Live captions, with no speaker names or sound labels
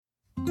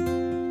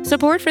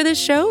Support for this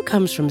show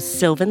comes from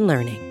Sylvan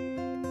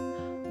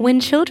Learning. When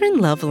children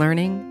love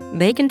learning,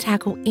 they can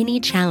tackle any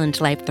challenge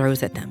life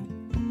throws at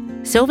them.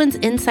 Sylvan's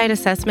Insight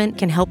Assessment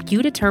can help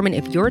you determine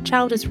if your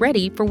child is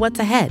ready for what's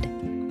ahead.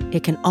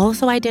 It can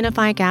also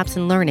identify gaps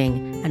in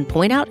learning and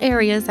point out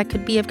areas that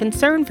could be of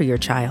concern for your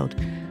child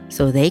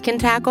so they can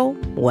tackle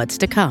what's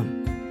to come.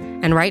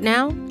 And right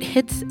now,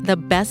 it's the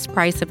best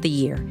price of the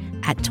year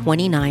at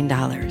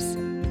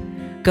 $29.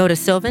 Go to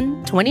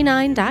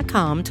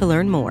sylvan29.com to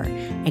learn more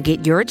and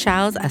get your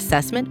child's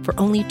assessment for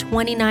only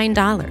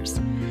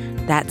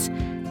 $29. That's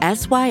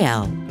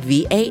SYLVAN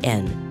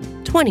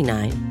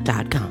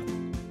 29.com.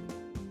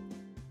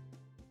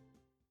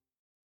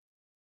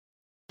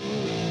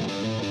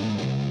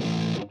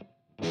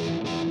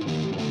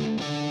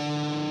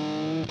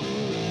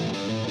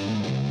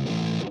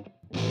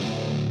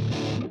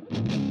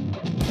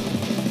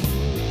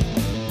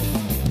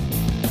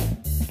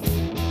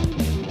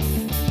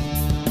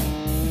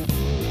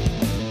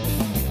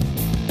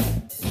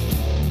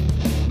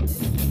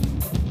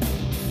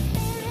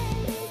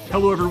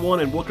 Hello,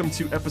 everyone, and welcome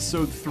to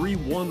episode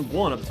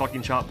 311 of the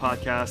Talking Chop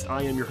podcast.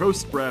 I am your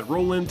host, Brad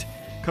Rowland,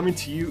 coming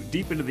to you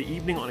deep into the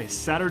evening on a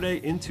Saturday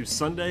into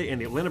Sunday,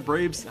 and the Atlanta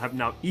Braves have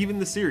now evened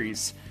the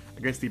series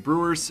against the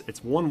Brewers.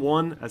 It's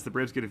 1-1 as the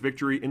Braves get a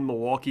victory in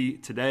Milwaukee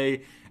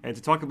today. And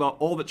to talk about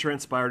all that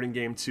transpired in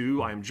Game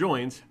 2, I am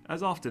joined,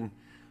 as often,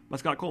 by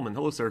Scott Coleman.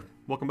 Hello, sir.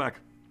 Welcome back.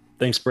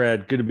 Thanks,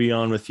 Brad. Good to be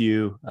on with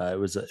you. It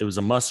was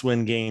a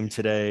must-win game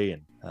today,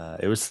 and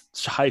it was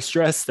high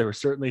stress. There were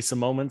certainly some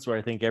moments where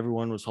I think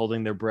everyone was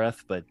holding their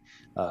breath, but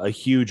a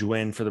huge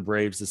win for the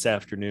Braves this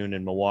afternoon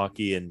in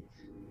Milwaukee. And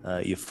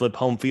you flip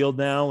home field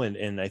now,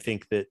 and I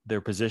think that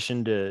they're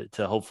positioned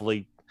to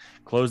hopefully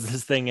close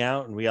this thing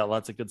out. And we got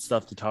lots of good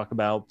stuff to talk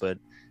about, but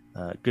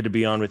good to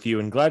be on with you,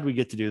 and glad we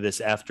get to do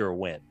this after a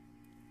win.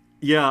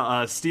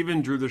 Yeah,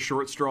 Steven drew the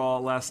short straw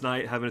last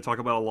night, having to talk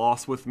about a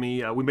loss with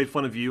me. We made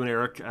fun of you and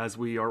Eric, as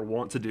we are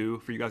wont to do,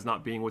 for you guys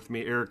not being with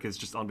me. Eric is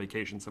just on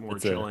vacation somewhere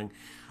chilling.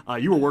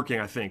 You were working,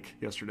 I think,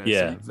 yesterday.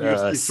 Yeah.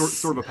 So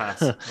sort of a pass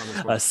on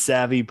this one. A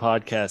savvy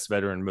podcast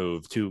veteran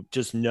move to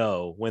just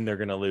know when they're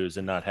going to lose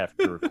and not have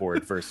to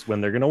record versus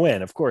when they're going to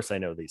win. Of course, I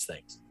know these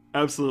things.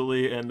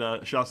 Absolutely, and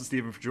shout out to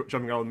Steven for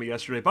jumping on with me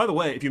yesterday. By the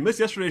way, if you missed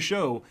yesterday's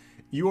show,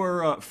 you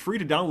are free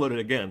to download it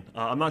again.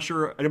 I'm not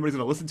sure anybody's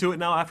going to listen to it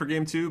now after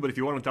Game 2, but if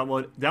you want to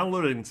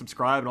download it and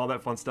subscribe and all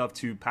that fun stuff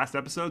to past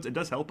episodes, it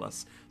does help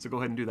us. So go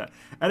ahead and do that.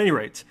 At any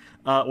rate,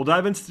 we'll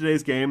dive into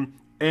today's game,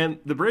 and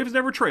the Braves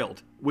never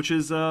trailed, which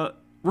is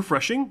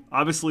refreshing.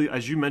 Obviously,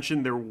 as you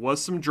mentioned, there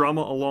was some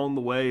drama along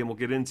the way, and we'll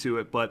get into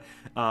it. But,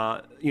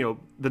 the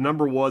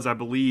number was, I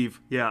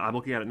believe, I'm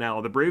looking at it now.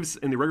 The Braves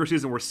in the regular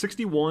season were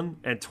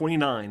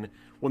 61-29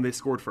 when they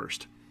scored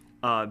first.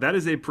 That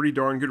is a pretty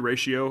darn good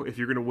ratio. If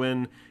you're going to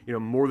win,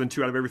 more than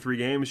 2 out of every 3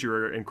 games,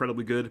 you're an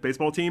incredibly good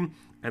baseball team,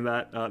 and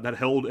that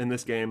held in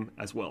this game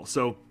as well.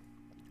 So,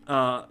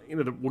 we'll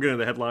get into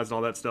the headlines and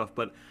all that stuff.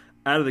 But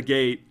out of the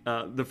gate,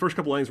 the first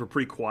couple innings were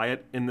pretty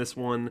quiet in this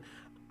one.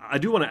 I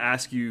do want to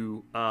ask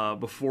you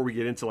before we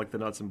get into the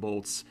nuts and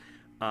bolts.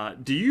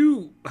 Do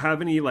you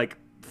have any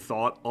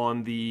thought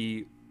on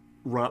the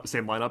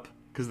same lineup?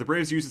 Because the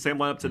Braves used the same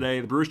lineup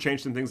today. The Brewers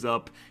changed some things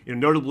up.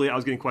 Notably, I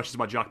was getting questions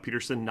about Joc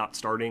Pederson not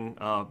starting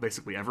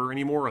basically ever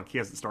anymore. He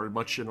hasn't started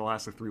much in the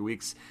last 3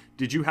 weeks.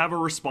 Did you have a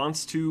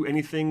response to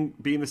anything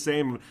being the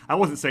same? I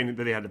wasn't saying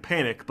that they had to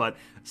panic, but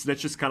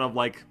that's just kind of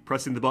like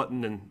pressing the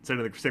button and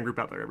sending the same group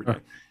out there every day.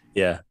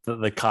 Yeah,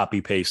 the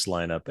copy-paste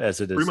lineup, as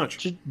it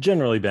has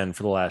generally been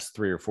for the last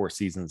 3 or 4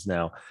 seasons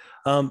now.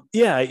 I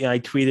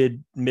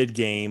tweeted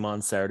mid-game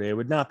on Saturday I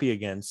would not be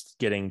against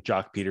getting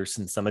Joc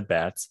Pederson some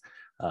at-bats.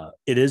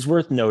 It is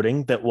worth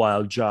noting that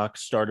while Joc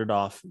started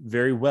off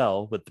very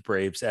well with the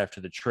Braves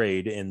after the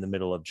trade in the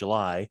middle of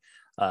July,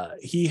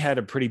 he had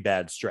a pretty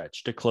bad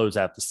stretch to close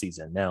out the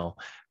season. Now,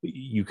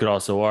 you could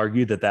also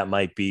argue that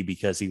might be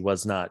because he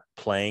was not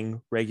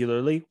playing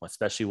regularly,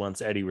 especially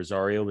once Eddie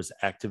Rosario was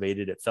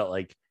activated. It felt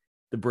like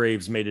the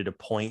Braves made it a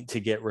point to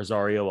get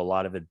Rosario a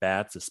lot of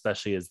at-bats,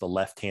 especially as the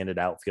left-handed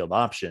outfield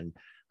option,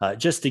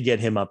 just to get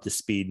him up to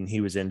speed, and he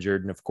was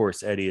injured. And of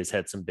course, Eddie has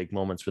had some big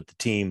moments with the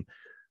team.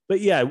 But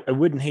yeah, I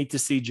wouldn't hate to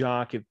see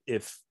Joc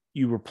if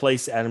you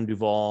replace Adam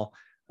Duvall.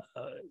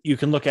 You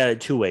can look at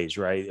it 2 ways,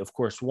 right? Of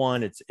course,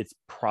 one, it's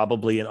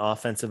probably an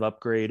offensive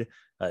upgrade.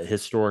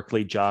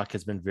 Historically, Joc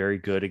has been very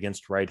good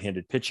against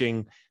right-handed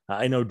pitching.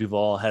 I know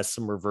Duvall has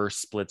some reverse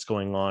splits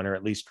going on, or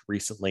at least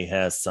recently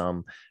has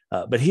some,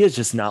 but he has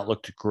just not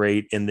looked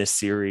great in this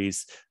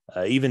series.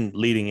 Even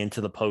leading into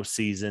the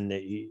postseason,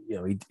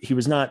 he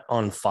was not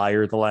on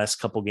fire the last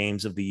couple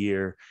games of the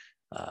year.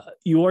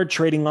 You are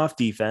trading off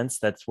defense.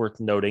 That's worth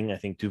noting. I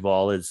think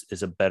Duvall is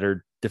a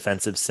better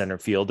defensive center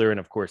fielder. And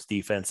of course,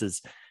 defense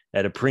is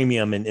at a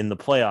premium in the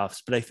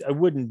playoffs, but I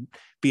wouldn't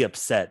be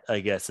upset, I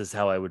guess, is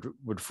how I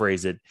would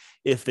phrase it.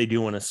 If they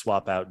do want to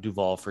swap out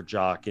Duvall for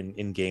Joc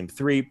in Game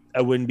 3,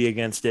 I wouldn't be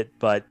against it.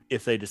 But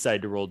if they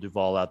decide to roll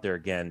Duvall out there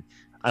again,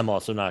 I'm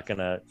also not going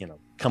to,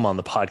 come on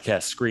the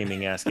podcast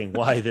screaming, asking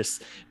why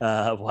this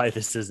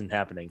isn't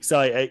happening.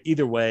 So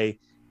either way,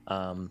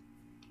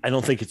 I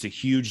don't think it's a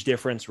huge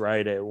difference,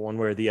 right, one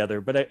way or the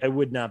other, but I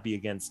would not be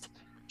against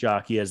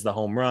Jock. He has the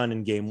home run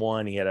in game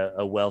one. He had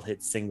a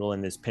well-hit single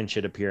in his pinch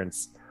hit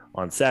appearance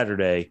on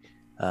Saturday.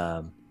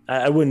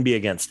 I wouldn't be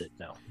against it,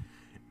 no.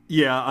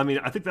 Yeah, I mean,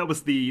 I think that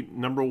was the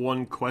number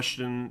one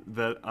question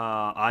that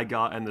I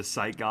got and the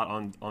site got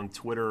on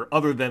Twitter,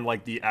 other than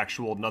like the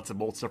actual nuts and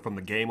bolts stuff from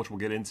the game, which we'll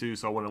get into.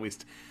 So I want to at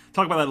least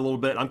talk about that a little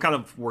bit. I'm kind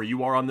of where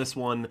you are on this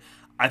one.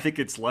 I think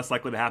it's less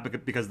likely to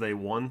happen because they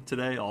won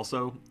today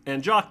also.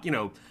 And Jock,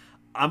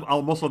 I'm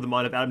also of the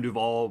mind of Adam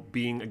Duvall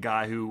being a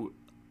guy who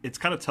it's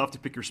kind of tough to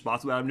pick your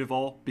spots with Adam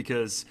Duvall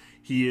because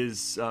he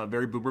is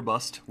very boomer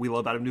bust. We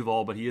love Adam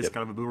Duvall, but he is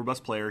kind of a boomer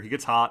bust player. He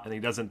gets hot and he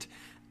doesn't.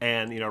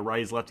 And,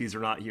 righties, lefties are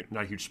not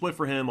a huge split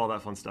for him, all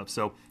that fun stuff.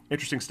 So,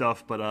 interesting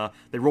stuff. But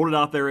they rolled it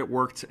out there. It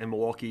worked. And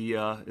Milwaukee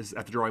is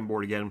at the drawing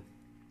board again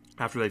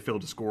after they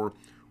failed to score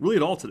really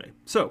at all today.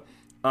 So,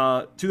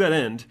 to that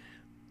end,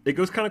 it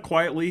goes kind of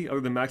quietly,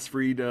 other than Max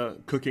Fried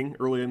cooking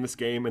early in this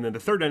game. And then the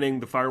third inning,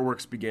 the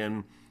fireworks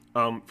begin.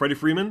 Freddie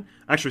Freeman,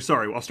 actually,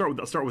 sorry, I'll start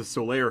with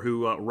Soler,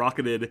 who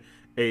rocketed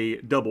a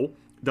double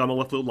down the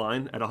left field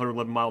line at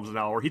 111 miles an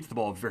hour. He hits the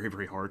ball very,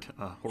 very hard.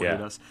 Jorge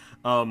does.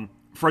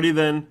 Freddie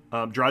then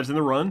drives in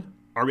the run,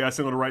 RBI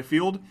single to right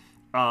field.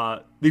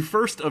 The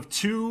first of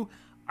two,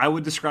 I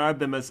would describe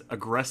them as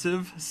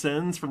aggressive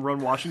sends from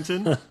Ron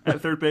Washington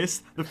at third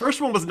base. The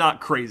first one was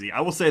not crazy,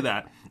 I will say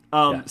that.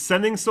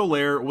 Sending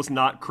Soler was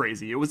not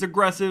crazy. It was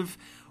aggressive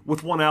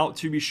with one out,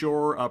 to be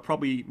sure.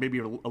 Probably maybe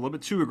a little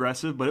bit too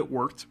aggressive, but it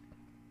worked.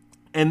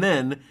 And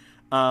then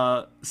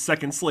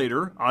seconds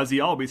later, Ozzie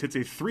Albies hits a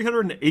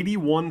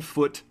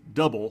 381-foot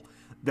double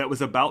that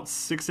was about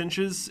 6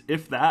 inches,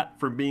 if that,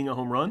 from being a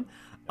home run.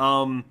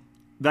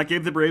 That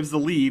gave the Braves the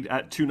lead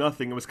at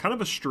 2-0. It was kind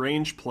of a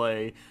strange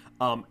play.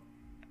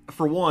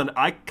 For one,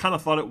 I kind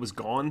of thought it was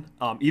gone.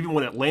 Even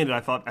when it landed, I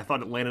thought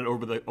it landed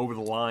over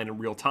the line in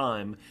real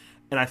time.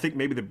 And I think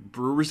maybe the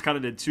Brewers kind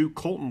of did too.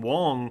 Colton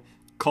Wong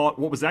caught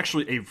what was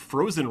actually a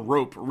frozen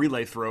rope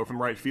relay throw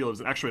from right field. It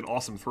was actually an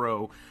awesome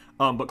throw.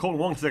 But Colton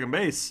Wong, second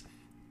base,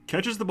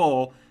 catches the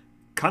ball,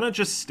 kind of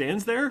just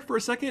stands there for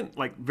a second,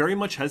 like very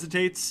much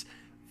hesitates,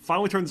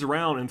 finally turns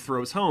around and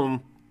throws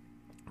home.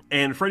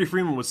 And Freddie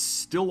Freeman was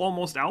still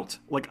almost out.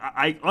 Like,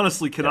 I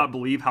honestly cannot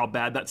believe how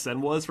bad that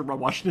send was from Ron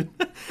Washington.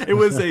 It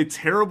was a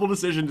terrible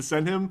decision to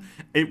send him.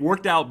 It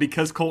worked out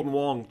because Colton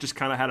Wong just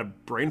kind of had a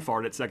brain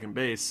fart at second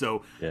base.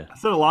 So I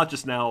said a lot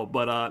just now,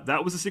 but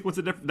that was a sequence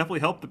that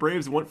definitely helped the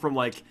Braves. It went from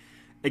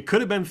it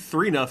could have been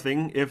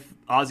 3-0 if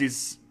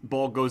Ozzie's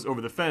ball goes over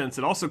the fence.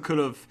 It also could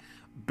have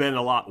been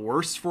a lot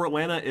worse for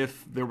Atlanta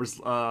if there was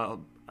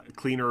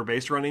cleaner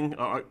base running,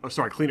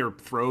 cleaner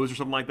throws or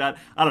something like that.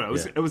 I don't know.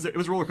 It was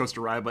a roller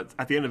coaster ride, but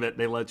at the end of it,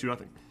 they led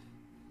 2-0.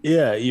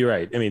 Yeah, you're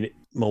right. I mean,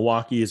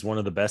 Milwaukee is one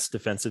of the best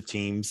defensive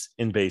teams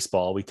in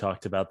baseball. We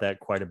talked about that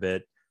quite a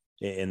bit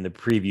in the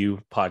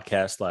preview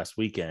podcast last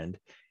weekend,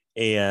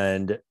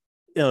 and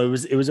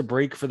it was a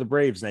break for the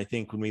Braves. And I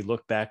think when we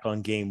look back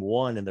on game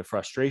one and the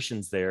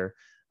frustrations there,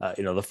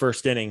 the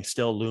first inning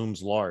still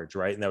looms large,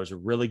 right? And that was a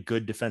really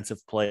good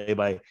defensive play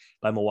by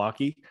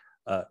Milwaukee.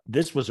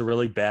 This was a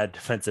really bad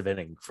defensive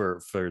inning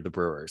for the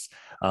Brewers.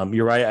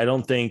 You're right. I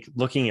don't think,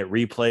 looking at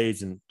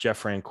replays, and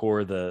Jeff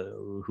Rancour,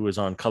 who was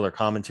on color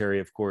commentary,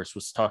 of course,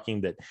 was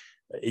talking that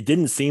it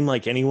didn't seem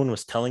like anyone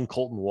was telling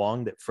Colton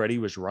Wong that Freddie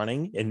was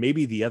running, and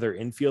maybe the other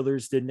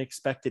infielders didn't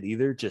expect it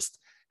either, just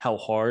how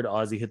hard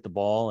Ozzie hit the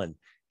ball and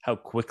how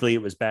quickly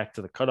it was back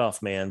to the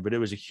cutoff man. But it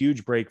was a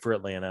huge break for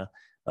Atlanta.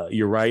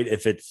 You're right.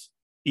 If it's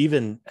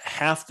even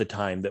half the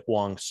time that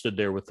Wong stood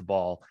there with the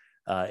ball,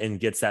 and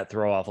gets that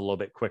throw off a little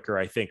bit quicker,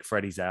 I think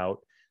Freddie's out.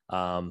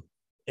 But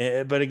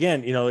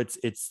again,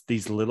 it's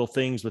these little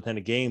things within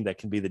a game that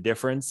can be the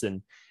difference.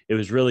 And it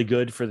was really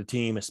good for the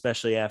team,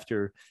 especially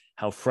after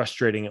how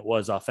frustrating it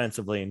was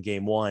offensively in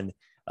game one,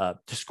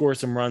 to score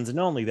some runs. And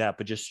not only that,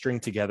 but just string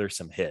together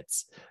some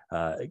hits.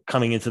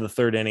 Coming into the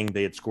third inning,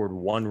 they had scored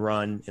one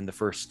run in the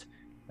first,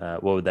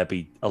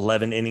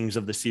 11 innings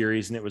of the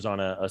series. And it was on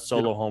a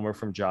solo homer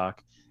from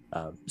Jock.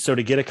 So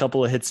to get a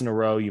couple of hits in a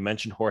row, you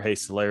mentioned Jorge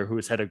Soler, who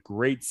has had a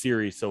great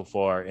series so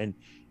far, and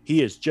he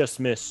has just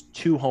missed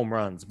 2 home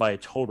runs by a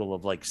total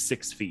of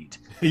 6 feet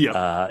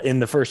in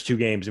the first 2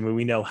 games. I mean,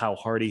 we know how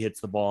hard he hits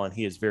the ball, and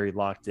he is very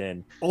locked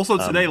in. Also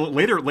today,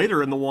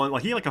 later in the one,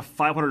 he had a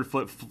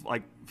 500-foot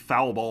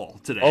foul ball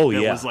today. Oh,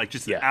 that was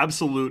just an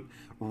absolute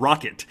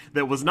rocket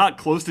that was not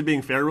close to being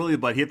fair, really,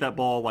 but he hit that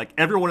ball.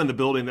 Everyone in the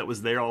building that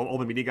was there, all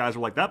the media guys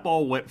were like, that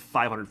ball went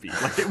 500 feet.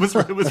 It was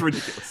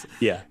ridiculous.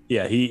 Yeah.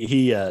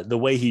 He the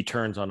way he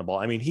turns on the ball.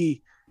 I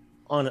mean,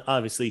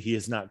 obviously he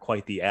is not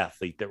quite the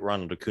athlete that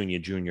Ronald Acuna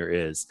Jr.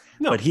 is,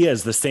 but he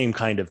has the same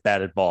kind of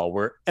batted ball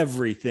where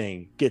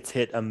everything gets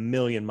hit a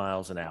million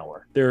miles an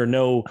hour. There are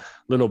no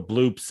little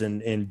bloops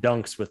and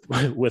dunks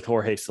with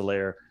Jorge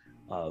Soler.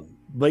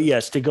 But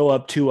yes, to go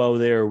up 2-0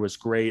 there was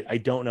great. I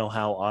don't know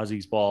how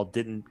Ozzie's ball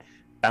didn't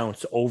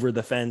bounce over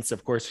the fence.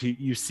 Of course,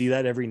 you see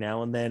that every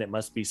now and then. It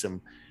must be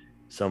some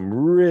some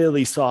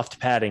really soft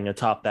padding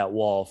atop that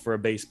wall for a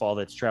baseball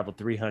that's traveled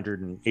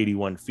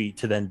 381 feet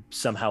to then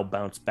somehow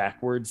bounce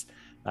backwards.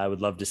 I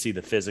would love to see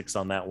the physics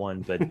on that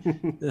one, but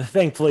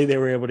thankfully they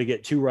were able to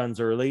get 2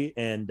 runs early,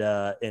 and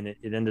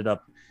it ended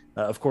up,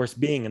 of course,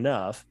 being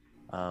enough.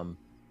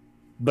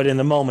 But in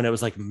the moment, it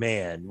was like,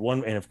 man,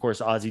 and of course,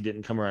 Ozzie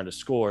didn't come around to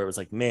score. It was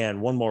like,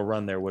 man, one more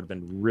run there would have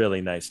been really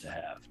nice to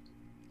have.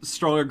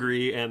 Strong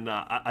agree, and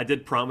I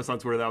did promise on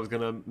Twitter that I was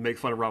going to make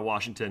fun of Ron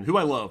Washington, who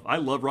I love. I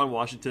love Ron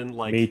Washington.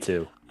 Like, me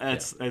too. I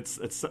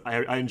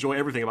enjoy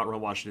everything about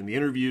Ron Washington: the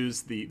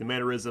interviews, the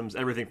mannerisms,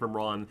 everything from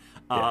Ron.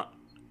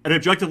 An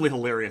objectively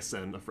hilarious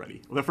sin of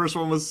Freddie. The first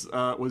one was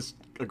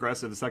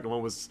aggressive. The second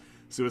one was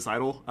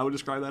suicidal, I would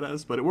describe that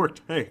as, but it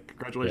worked. Hey,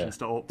 congratulations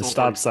to all. The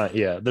stop sign.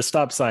 Yeah, the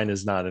stop sign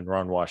is not in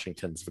Ron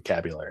Washington's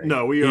vocabulary.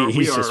 No, we are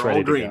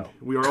all green.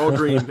 We are all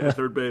green at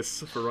third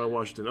base for Ron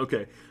Washington.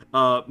 Okay,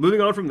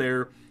 moving on from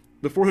there.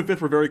 The 4th and 5th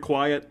were very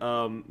quiet.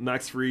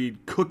 Max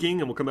Fried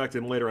cooking, and we'll come back to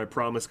him later, I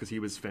promise, because he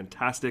was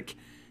fantastic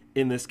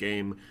in this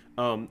game.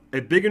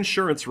 A big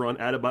insurance run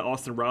added by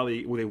Austin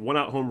Riley with a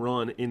 1-out home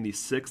run in the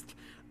 6th.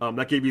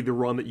 That gave you the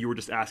run that you were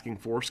just asking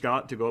for,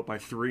 Scott, to go up by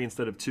 3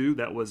 instead of 2.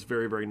 That was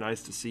very, very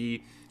nice to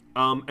see.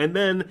 And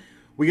then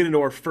we get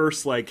into our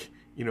first,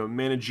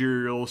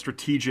 managerial,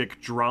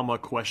 strategic drama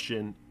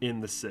question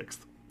in the 6th.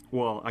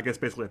 Well, I guess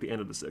basically at the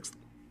end of the 6th.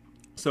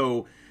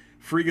 So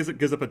Free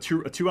gives up a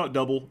two-out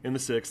double in the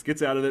 6th,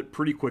 gets out of it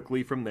pretty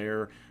quickly from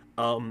there.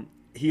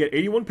 He had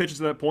 81 pitches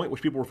at that point,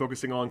 which people were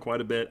focusing on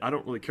quite a bit. I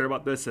don't really care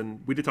about this,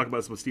 and we did talk about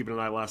this with Steven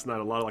and I last night,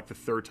 a lot of the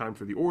third time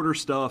through the order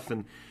stuff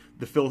and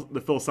the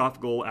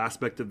philosophical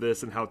aspect of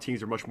this and how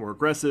teams are much more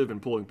aggressive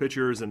and pulling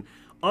pitchers. And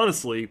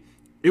honestly,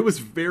 it was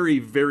very,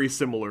 very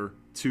similar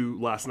to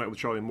last night with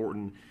Charlie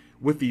Morton,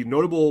 with the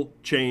notable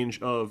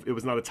change of it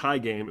was not a tie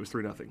game, it was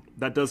 3-0.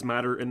 That does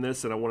matter in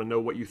this, and I want to know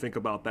what you think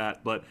about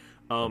that. But,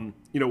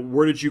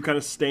 where did you kind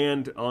of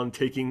stand on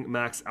taking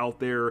Max out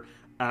there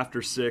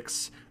after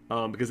 6?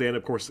 Because they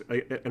ended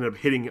up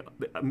hitting.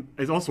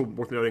 It's also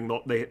worth noting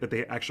that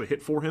they actually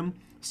hit for him.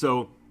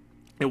 So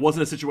it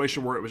wasn't a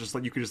situation where it was just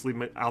like you could just leave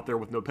him out there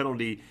with no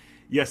penalty.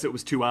 Yes, it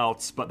was 2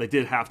 outs, but they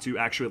did have to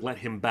actually let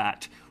him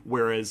bat.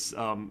 Whereas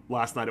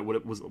last night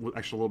it was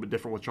actually a little bit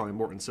different with Charlie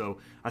Morton. So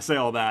I say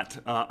all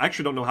that. I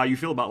actually don't know how you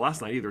feel about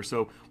last night either.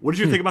 So what did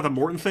you think about the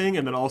Morton thing?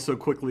 And then also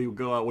quickly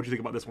go out, what did you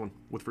think about this one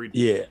with Fried?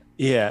 Yeah.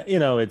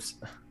 It's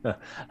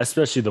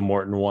especially the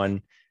Morton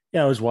one.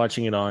 Yeah, I was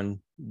watching it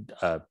on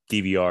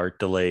DVR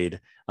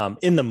delayed.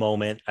 In the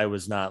moment, I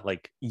was not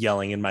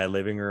yelling in my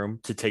living room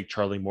to take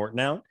Charlie Morton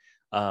out.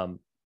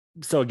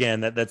 So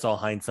again, that's all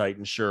hindsight,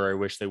 and sure, I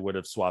wish they would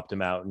have swapped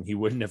him out and he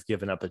wouldn't have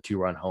given up a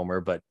 2-run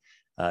homer, but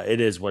it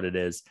is what it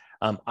is.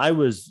 I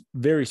was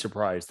very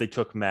surprised they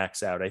took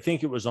Max out. I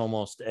think it was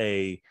almost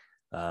a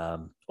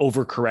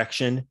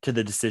overcorrection to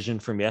the decision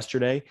from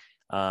yesterday.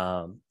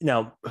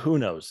 Now, who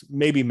knows?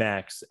 Maybe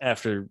Max,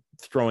 after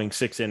throwing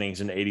 6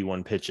 innings and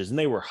 81 pitches, and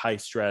they were high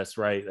stress,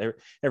 right?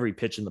 Every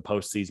pitch in the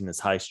postseason is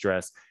high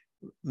stress.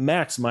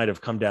 Max might have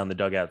come down the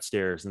dugout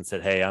stairs and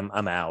said, "Hey, I'm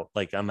out.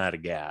 I'm out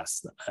of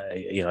gas.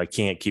 I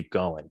can't keep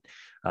going."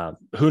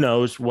 Who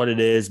knows what it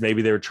is?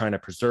 Maybe they were trying to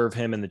preserve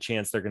him and the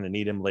chance they're going to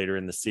need him later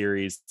in the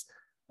series.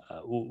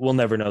 We'll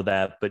never know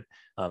that. But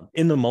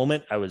in the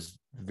moment, I was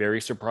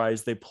very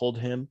surprised they pulled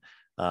him.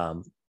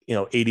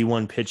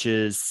 81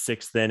 pitches,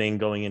 6th inning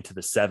going into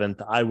the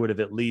 7th. I would have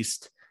at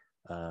least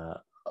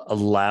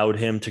allowed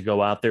him to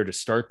go out there to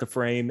start the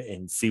frame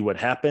and see what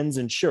happens.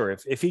 And sure,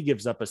 if he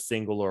gives up a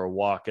single or a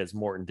walk, as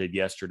Morton did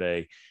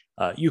yesterday,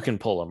 you can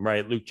pull him,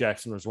 right? Luke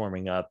Jackson was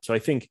warming up. So I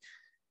think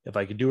if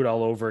I could do it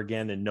all over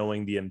again and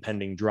knowing the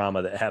impending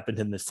drama that happened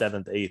in the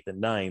 7th, 8th,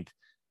 and 9th,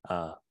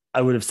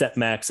 I would have set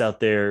Max out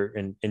there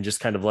and just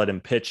kind of let him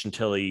pitch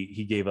until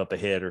he gave up a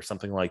hit or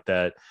something like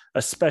that,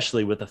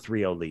 especially with a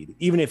 3-0 lead.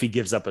 Even if he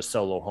gives up a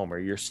solo homer,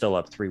 you're still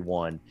up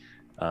 3-1.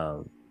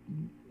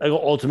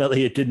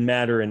 Ultimately, it didn't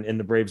matter, and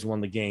the Braves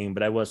won the game,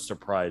 but I was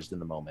surprised in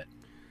the moment.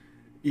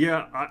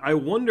 Yeah, I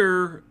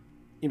wonder,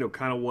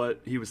 kind of what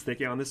he was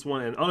thinking on this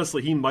one. And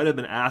honestly, he might have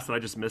been asked, and I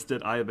just missed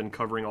it. I have been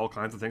covering all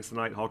kinds of things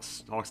tonight, Hawk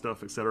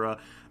stuff, etc.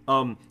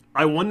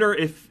 I wonder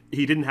if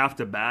he didn't have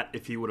to bat,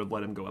 if he would have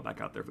let him go back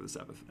out there for the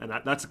 7th. And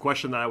that's a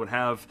question that I would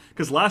have,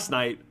 because last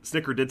night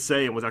Snitker did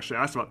say, and was actually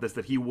asked about this,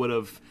 that he would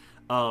have,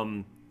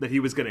 that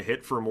he was going to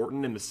hit for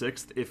Morton in the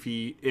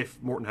 6th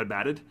if Morton had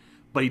batted,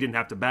 but he didn't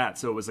have to bat,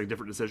 so it was a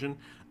different decision.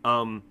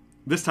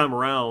 This time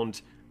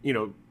around,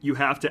 you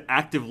have to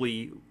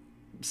actively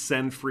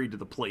send Fried to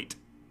the plate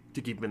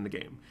to keep him in the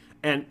game.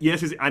 And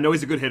yes, I know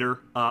he's a good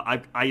hitter.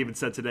 I even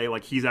said today,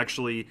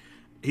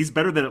 he's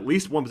better than at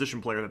least one position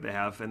player that they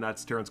have, and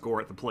that's Terrence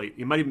Gore at the plate.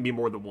 He might even be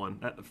more than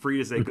one. Fried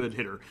is a good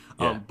hitter,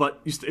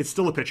 but it's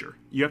still a pitcher.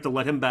 You have to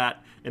let him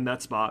bat in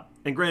that spot.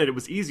 And granted, it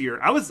was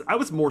easier. I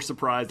was more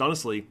surprised,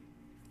 honestly,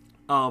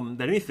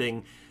 than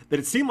anything, that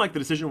it seemed like the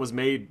decision was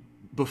made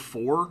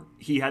before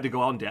he had to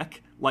go on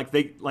deck.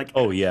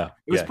 Oh yeah,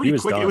 it was pretty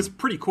quick. Done. It was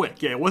pretty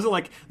quick. Yeah, it wasn't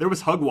like there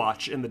was hug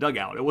watch in the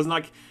dugout. It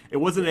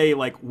wasn't a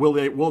like will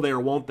they or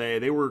won't they.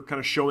 They were kind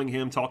of showing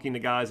him talking to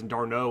guys and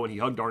d'Arnaud, and he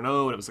hugged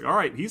d'Arnaud, and it was like, all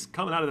right, he's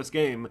coming out of this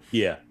game.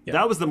 Yeah.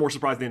 That was the more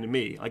surprising thing to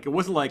me. Like, it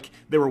wasn't like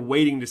they were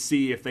waiting to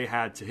see if they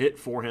had to hit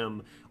for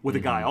him with a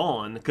guy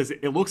on, because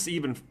it looks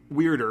even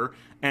weirder.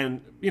 And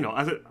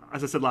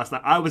as I said last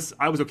night, I was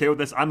okay with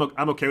this. I'm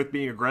okay with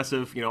being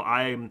aggressive.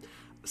 I'm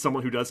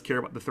someone who does care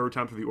about the third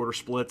time through the order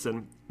splits,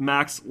 and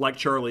Max, like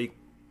Charlie,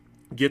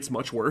 gets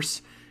much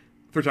worse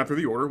third time through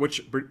the order,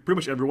 which pretty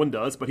much everyone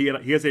does, but he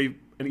has an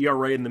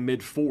ERA in the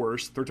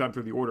mid-4s third time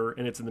through the order,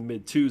 and it's in the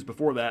mid-2s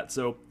before that,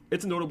 so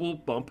it's a notable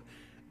bump,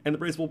 and the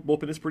Braves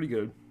bullpen is pretty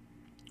good.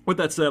 With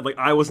that said, like,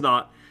 I was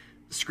not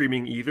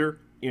screaming either.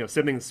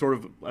 Same thing sort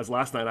of as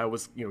last night. I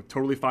was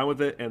totally fine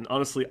with it, and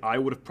honestly, I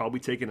would have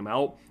probably taken him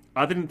out.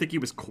 I didn't think he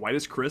was quite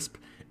as crisp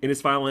in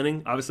his final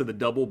inning. Obviously the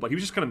double, but he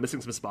was just kind of missing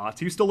some spots.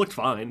 He still looked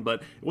fine,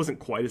 but it wasn't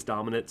quite as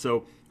dominant.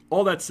 So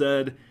all that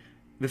said,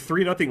 the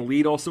 3-0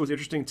 lead also was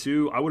interesting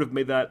too. I would have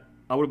made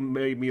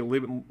me a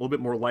little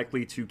bit more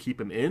likely to keep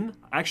him in,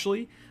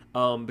 actually,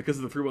 because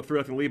of the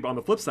 3-0 lead. But on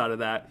the flip side of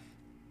that,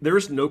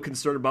 there's no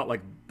concern about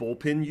like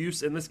bullpen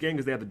use in this game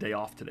because they have the day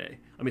off today.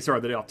 The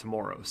day off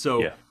tomorrow.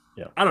 So yeah.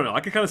 I don't know.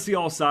 I could kind of see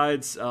all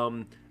sides.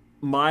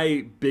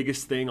 My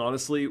biggest thing,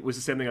 honestly, was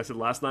the same thing I said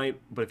last night.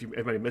 But if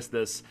anybody missed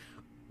this,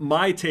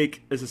 my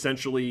take is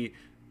essentially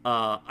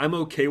I'm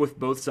okay with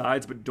both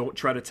sides, but don't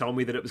try to tell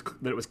me that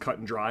it was cut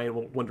and dry in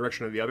one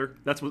direction or the other.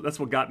 That's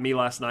what got me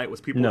last night,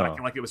 was people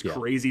acting like it was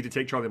crazy to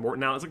take Charlie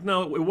Morton out. It's like,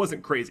 no, it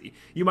wasn't crazy.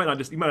 You might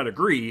not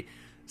agree.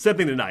 Same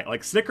thing tonight.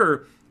 Like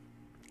Snitker,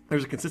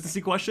 there's a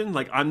consistency question.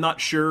 Like, I'm not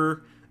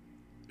sure,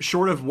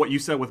 short of what you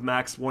said with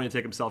Max wanting to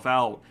take himself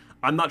out,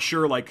 I'm not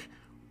sure like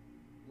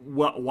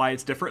why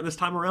it's different this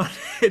time around.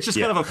 It's just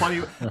kind of a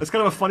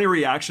funny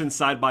reaction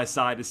side by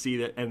side to see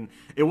that, and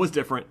it was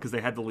different because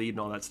they had the lead and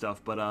all that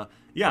stuff. But I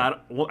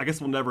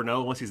guess we'll never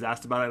know unless he's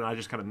asked about it, and I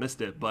just kind of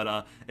missed it.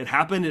 But it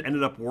happened. It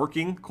ended up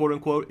working, quote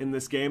unquote, in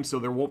this game, so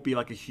there won't be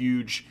like a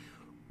huge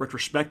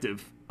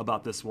retrospective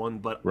about this one.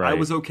 But I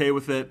was okay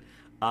with it.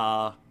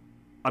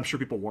 I'm sure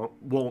people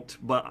won't,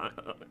 but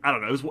I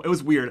don't know. It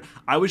was weird.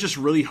 I was just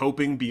really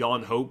hoping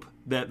beyond hope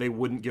that they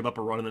wouldn't give up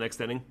a run in the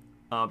next inning.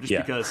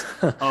 Because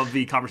of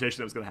the conversation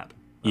that was going to happen.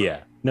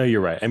 Yeah, no, you're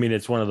right.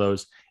 It's one of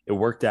those, it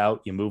worked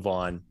out, you move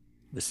on.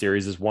 The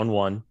series is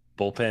 1-1.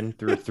 Bullpen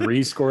threw 3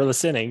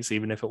 scoreless innings,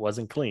 even if it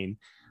wasn't clean.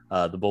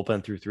 The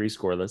bullpen threw 3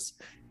 scoreless,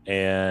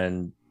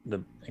 and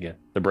the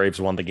Braves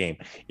won the game.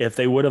 If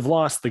they would have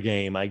lost the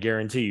game, I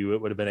guarantee you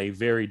it would have been a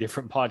very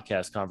different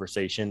podcast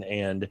conversation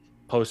and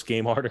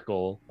post-game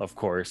article, of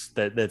course,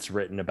 that's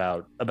written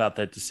about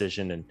that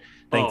decision. And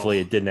thankfully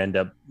it didn't end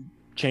up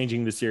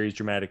changing the series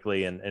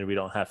dramatically, and we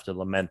don't have to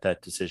lament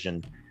that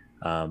decision,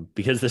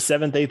 because the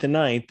 7th, 8th, and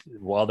 9th,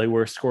 while they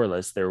were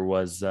scoreless, there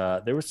was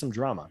some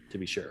drama, to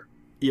be sure.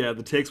 Yeah,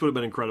 the takes would have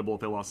been incredible if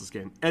they lost this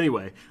game.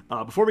 Anyway,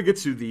 before we get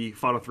to the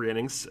final 3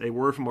 innings, a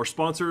word from our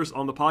sponsors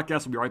on the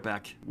podcast. We'll be right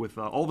back with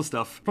all the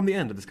stuff from the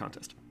end of this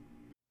contest.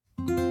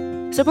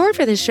 Support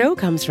for this show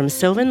comes from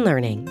Sylvan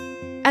Learning.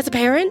 As a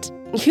parent,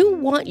 you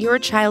want your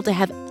child to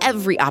have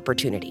every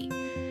opportunity,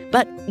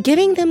 but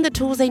giving them the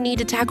tools they need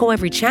to tackle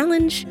every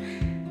challenge,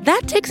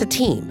 that takes a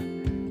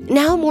team.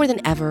 Now more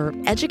than ever,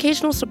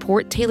 educational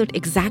support tailored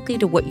exactly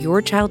to what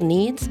your child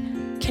needs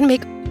can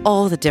make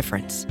all the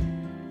difference.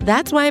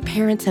 That's why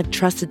parents have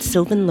trusted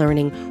Sylvan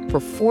Learning for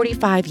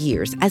 45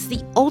 years as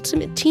the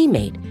ultimate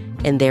teammate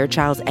in their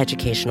child's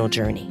educational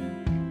journey,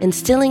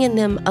 instilling in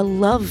them a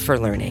love for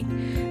learning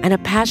and a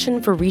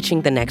passion for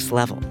reaching the next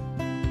level.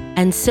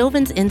 And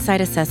Sylvan's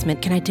Insight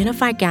Assessment can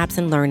identify gaps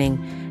in learning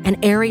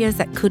and areas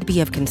that could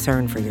be of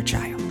concern for your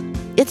child.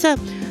 It's a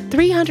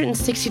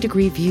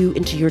 360-degree view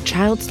into your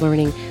child's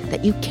learning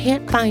that you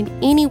can't find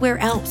anywhere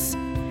else,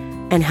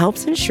 and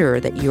helps ensure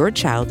that your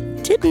child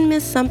didn't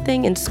miss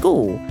something in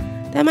school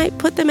that might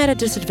put them at a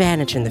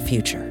disadvantage in the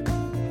future.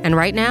 And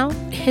right now,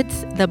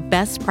 it's the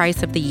best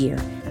price of the year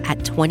at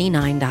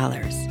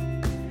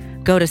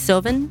 $29. Go to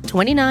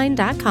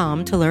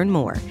sylvan29.com to learn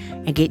more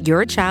and get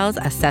your child's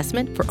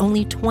assessment for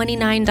only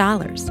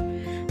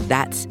 $29.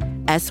 That's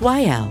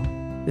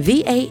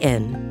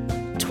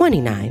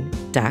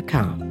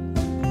SYLVAN29.com.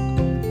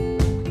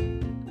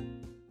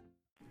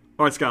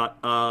 All right, Scott,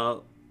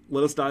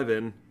 let us dive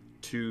in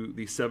to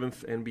the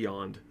 7th and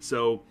beyond.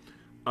 So,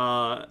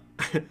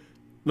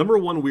 number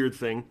one weird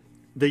thing,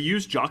 they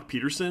used Joc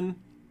Pederson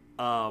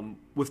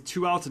with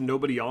 2 outs and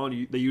nobody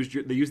on. They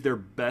used their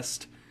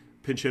best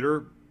pinch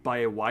hitter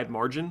by a wide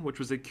margin, which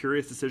was a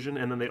curious decision.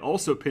 And then they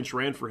also pinch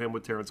ran for him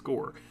with Terrence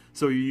Gore.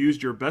 So you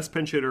used your best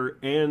pinch hitter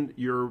and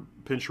your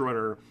pinch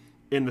runner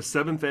in the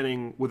 7th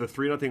inning with a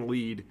 3-0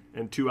 lead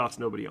and 2 outs,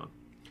 nobody on.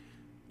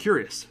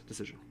 Curious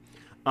decision.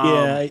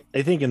 I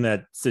think in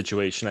that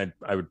situation,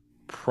 I would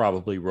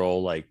probably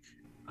roll like,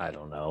 I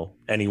don't know,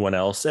 anyone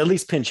else, at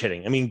least pinch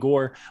hitting.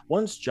 Gore,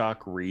 once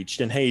Joc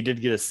reached, and hey, he did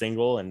get a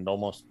single and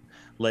almost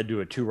led to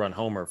a 2-run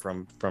homer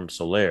from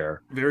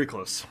Soler. Very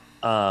close.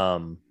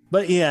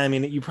 But yeah,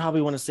 you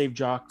probably want to save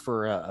Joc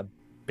for a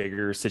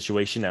bigger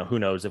situation. Now, who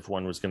knows if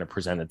one was going to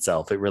present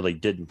itself? It really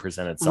didn't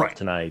present itself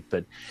tonight.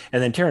 And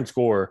then Terrence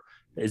Gore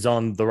is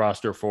on the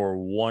roster for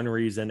one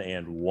reason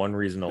and one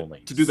reason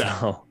only. To do that.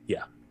 So,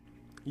 yeah.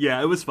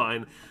 Yeah, it was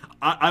fine.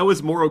 I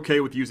was more okay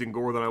with using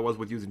Gore than I was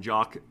with using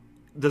Jock.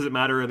 Does it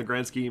matter in the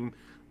grand scheme?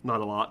 Not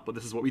a lot, but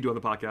this is what we do on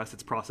the podcast.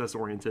 It's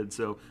process-oriented,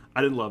 so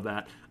I didn't love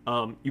that.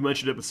 You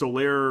mentioned it with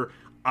Soler.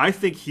 I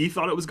think he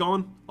thought it was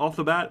gone off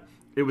the bat.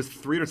 It was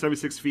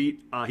 376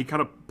 feet. He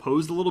kind of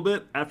posed a little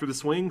bit after the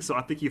swing, so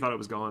I think he thought it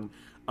was gone.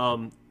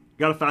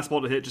 Got a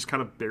fastball to hit, just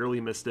kind of barely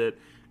missed it,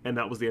 and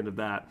that was the end of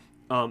that.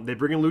 They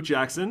bring in Luke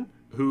Jackson,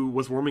 who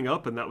was warming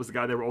up, and that was the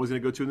guy they were always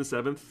going to go to in the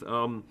seventh.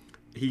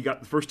 He got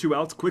the first two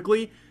outs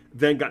quickly,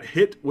 then got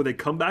hit with a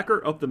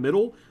comebacker up the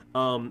middle.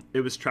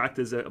 It was tracked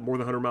as a more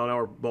than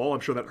 100-mile-an-hour ball. I'm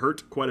sure that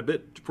hurt quite a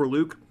bit for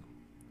Luke.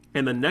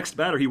 And the next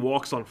batter, he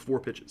walks on 4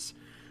 pitches,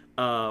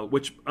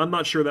 which I'm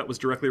not sure that was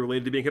directly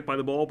related to being hit by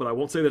the ball, but I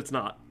won't say that it's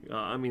not.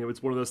 I mean,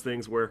 it's one of those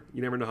things where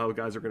you never know how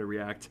guys are going to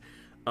react.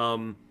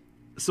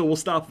 So we'll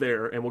stop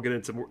there, and we'll get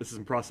into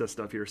some process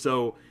stuff here.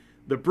 So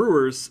the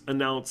Brewers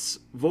announce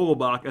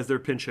Vogelbach as their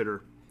pinch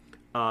hitter.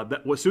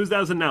 As soon as that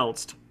was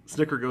announced,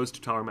 Snitker goes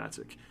to Tyler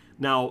Matzek.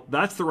 Now,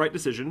 that's the right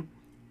decision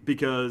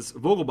because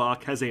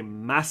Vogelbach has a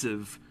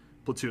massive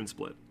platoon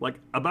split, like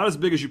about as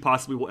big as you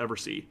possibly will ever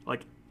see.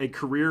 Like a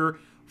career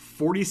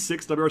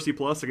 46 WRC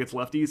plus against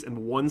lefties and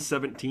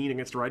 117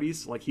 against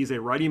righties. Like he's a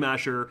righty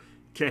masher,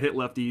 can't hit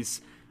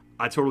lefties.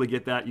 I totally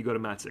get that. You go to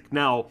Matzek.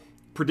 Now,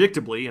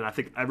 predictably, and I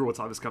think everyone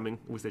saw this coming,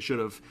 at least they should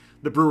have,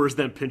 the Brewers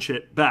then pinch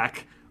hit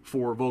back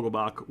for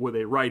Vogelbach with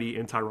a righty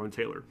in Tyrone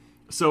Taylor.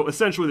 So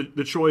essentially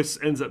the choice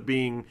ends up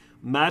being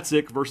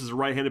Matzek versus a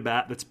right-handed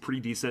bat that's pretty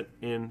decent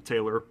in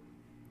Taylor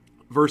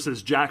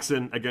versus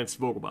Jackson against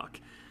Vogelbach.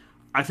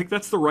 I think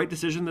that's the right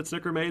decision that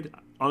Snitker made,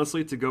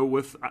 honestly, to go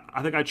with.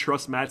 I think I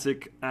trust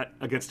Matzek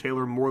against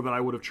Taylor more than I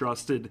would have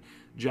trusted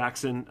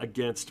Jackson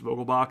against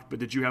Vogelbach. But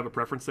did you have a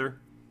preference there?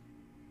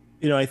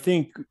 I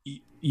think,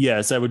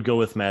 yes, I would go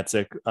with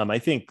Matzek. I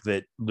think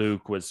that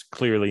Luke was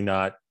clearly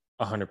not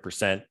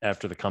 100%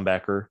 after the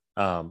comebacker.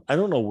 I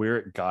don't know where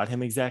it got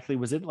him exactly.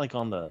 Was it like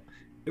on the?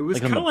 It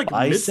was kind of like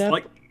bicep,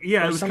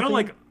 it was kind of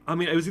like. I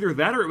mean, it was either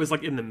that or it was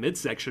like in the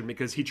midsection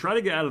because he tried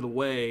to get out of the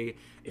way,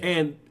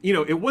 and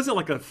it wasn't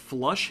like a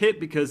flush hit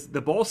because the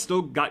ball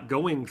still got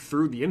going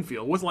through the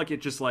infield. It wasn't like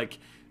it just like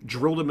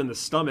drilled him in the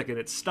stomach and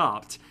it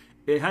stopped.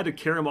 It had to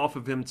carry him off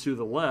of him to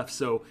the left,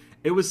 so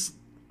it was.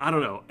 I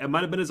don't know. It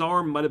might have been his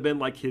arm, might have been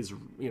like his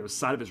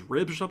side of his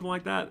ribs or something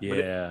like that.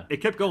 Yeah, but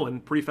it kept going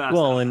pretty fast.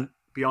 Well, and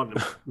beyond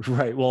him.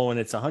 Right. Well, when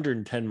it's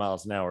 110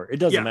 miles an hour, it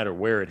doesn't matter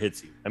where it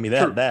hits you. I mean,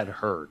 that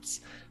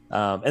hurts.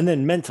 And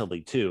then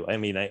mentally too. I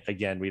mean,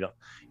 we don't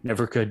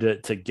never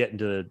could to get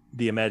into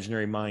the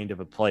imaginary mind of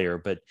a player,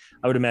 but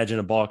I would imagine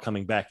a ball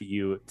coming back at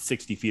you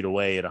 60 feet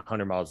away at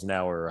 100 miles an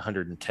hour or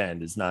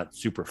 110 is not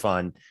super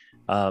fun.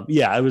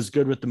 I was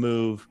good with the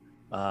move.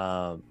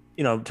 Tyler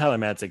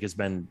Matzek has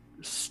been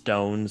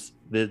stones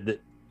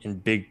in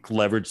big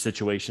leverage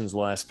situations the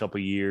last couple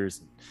of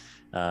years.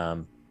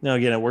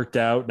 Again, it worked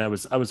out, and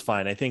I was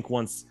fine. I think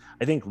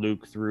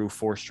Luke threw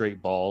 4 straight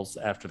balls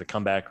after the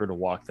comebacker to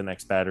walk the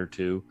next batter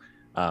too.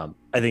 I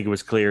think it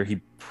was clear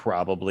he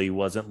probably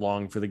wasn't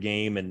long for the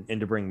game, and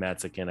to bring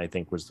Matzek in, I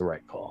think was the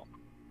right call.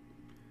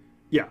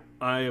 Yeah,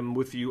 I am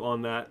with you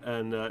on that,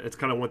 and it's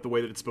kind of went the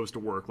way that it's supposed to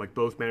work. Like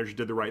both managers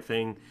did the right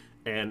thing,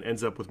 and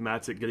ends up with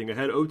Matzek getting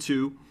ahead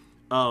 0-2.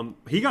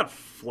 He got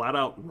flat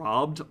out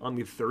robbed on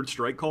the 3rd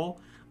strike call,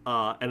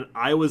 and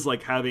I was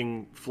like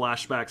having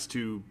flashbacks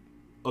to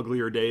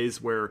uglier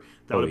days where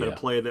that would have been a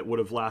play that would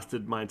have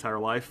lasted my entire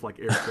life, like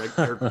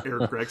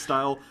Eric Gregg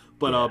style.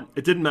 But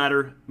it didn't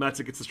matter.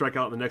 Matzek gets the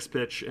strikeout in the next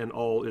pitch, and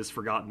all is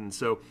forgotten.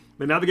 So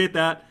they navigate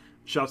that.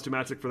 Shouts to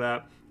Matzek for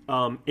that.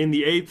 In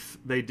the 8th,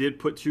 they did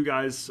put 2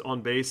 guys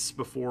on base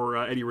before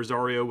Eddie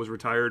Rosario was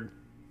retired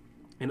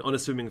in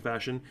unassuming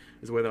fashion,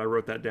 is the way that I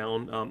wrote that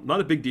down. Not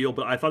a big deal,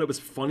 but I thought it was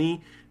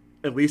funny,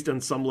 at least on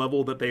some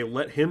level, that they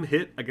let him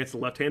hit against a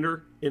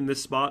left-hander in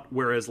this spot,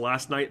 whereas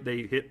last night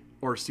they hit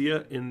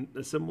Arcia in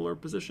a similar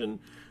position.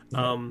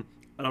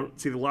 I don't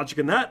see the logic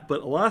in that,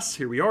 but alas,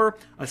 here we are.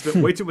 I spent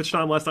way too much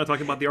time last night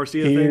talking about the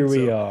Arcia thing. Here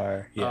we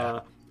are.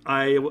 Yeah.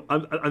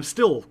 I'm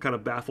still kind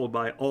of baffled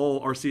by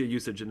all Arcia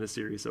usage in this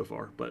series so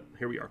far, but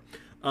here we are.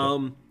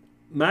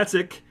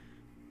 Matzek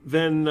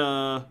then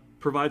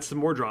provides some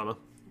more drama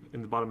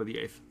in the bottom of the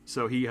 8th.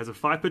 So he has a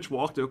 5-pitch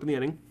walk to open the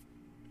inning.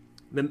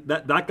 Then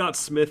that got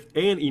Smith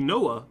and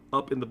Inoa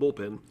up in the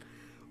bullpen,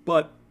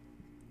 but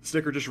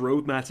Snitker just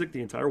rode Matzek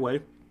the entire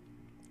way.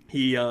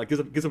 He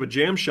gives up a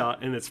jam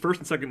shot, and it's first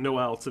and second no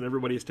outs, and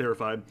everybody is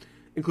terrified,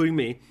 including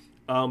me.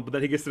 But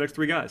then he gets the next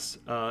 3 guys.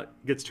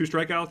 Gets 2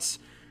 strikeouts,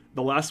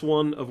 the last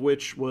one of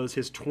which was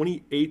his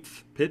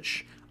 28th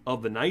pitch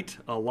of the night.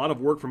 A lot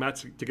of work for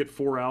Matzek to get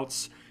 4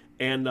 outs.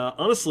 And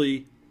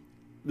honestly,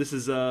 this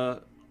is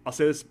I'll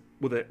say this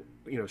with a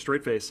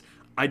straight face.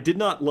 I did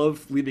not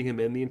love leaving him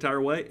in the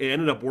entire way. It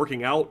ended up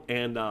working out,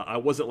 and I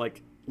wasn't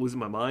like losing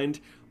my mind.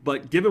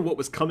 But given what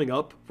was coming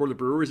up for the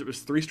Brewers, it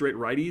was 3 straight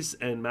righties,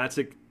 and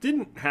Matzek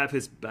didn't have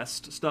his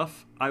best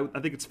stuff, I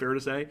think it's fair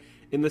to say,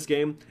 in this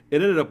game.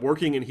 It ended up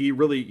working, and he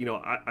really,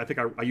 I think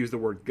I used the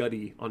word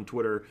gutty on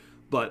Twitter,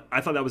 but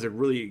I thought that was a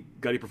really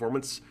gutty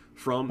performance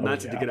from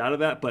Matzek to get out of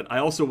that. But I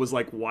also was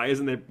like, why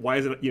isn't it,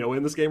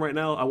 in this game right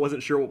now? I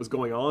wasn't sure what was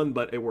going on,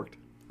 but it worked.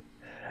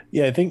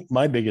 Yeah, I think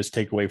my biggest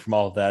takeaway from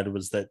all of that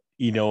was that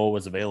Ynoa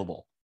was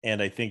available. And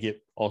I think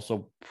it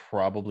also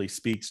probably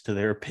speaks to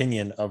their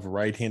opinion of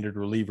right-handed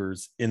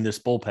relievers in this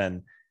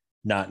bullpen,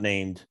 not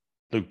named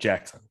Luke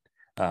Jackson.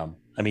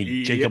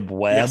 Jacob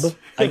Webb, yes.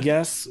 I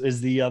guess,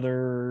 is the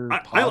other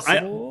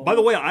possible. By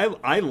the way,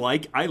 I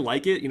like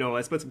it.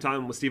 I spent some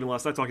time with Steven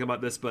last night talking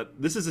about this, but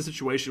this is a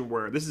situation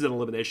where this is an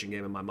elimination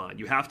game in my mind.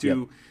 You have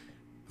to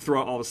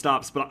throw out all the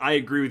stops, but I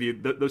agree with you.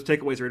 Those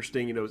takeaways are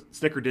interesting.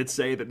 Snitker did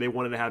say that they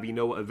wanted to have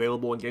Ynoa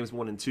available in games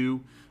 1 and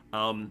 2,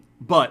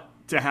 but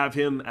to have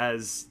him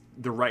as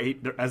the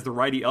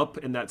righty up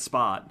in that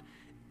spot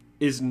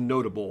is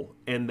notable,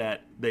 in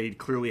that they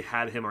clearly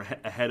had him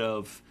ahead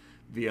of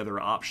the other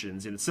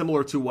options. And it's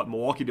similar to what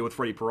Milwaukee did with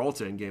Freddie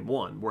Peralta in game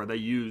 1, where they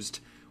used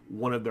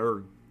one of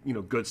their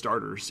good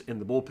starters in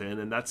the bullpen,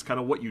 and that's kind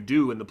of what you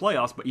do in the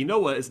playoffs. But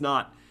Ynoa is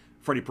not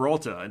Freddie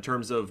Peralta in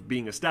terms of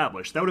being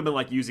established. That would have been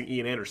like using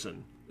Ian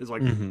Anderson. It's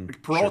like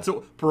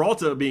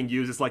Peralta being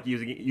used is like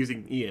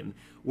using Ian,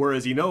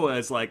 whereas Ynoa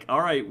is like,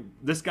 all right,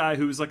 this guy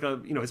who's like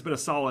has been a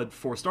solid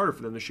 4 starter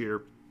for them this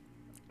year.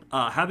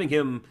 Having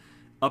him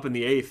up in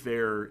the 8th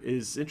there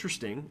is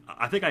interesting.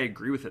 I think I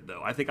agree with it,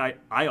 though. I think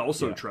I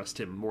also trust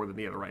him more than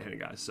the other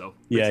right-handed guys. So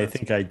yeah, I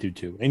think I do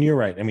too. And you're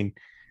right. I mean,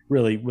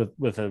 really,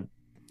 with a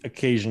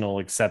occasional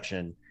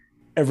exception,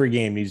 every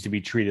game needs to be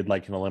treated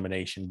like an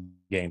elimination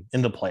game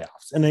in the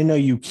playoffs. And I know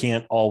you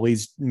can't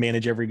always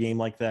manage every game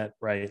like that,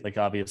 right? Like,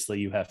 obviously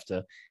you have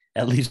to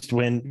at least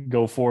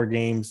go 4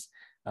 games.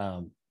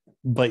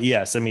 But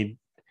yes, I mean,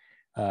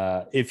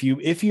 if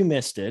you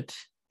missed it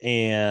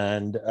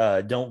and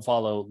don't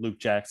follow Luke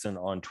Jackson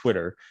on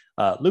Twitter,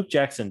 Luke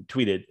Jackson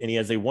tweeted, and he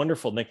has a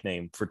wonderful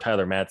nickname for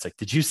Tyler Matzek.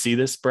 Did you see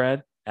this,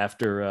 Brad,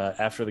 after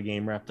the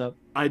game wrapped up?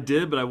 I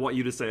did, but I want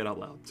you to say it out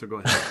loud. So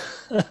go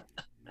ahead.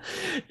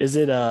 Is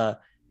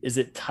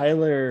it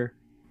Tyler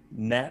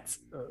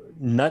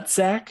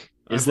Nutsack?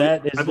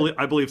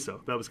 I believe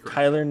so. That was correct.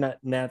 Tyler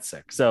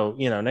Nutsack. So,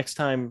 next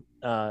time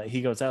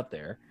he goes out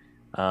there,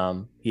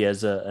 he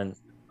has a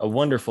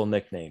wonderful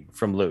nickname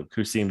from Luke,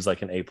 who seems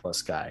like an A+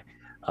 guy.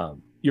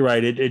 You're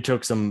right. It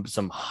took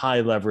some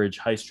high leverage,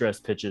 high stress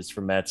pitches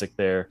from Matzek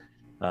there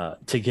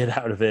to get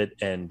out of it.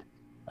 And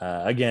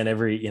again,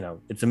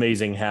 it's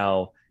amazing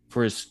how,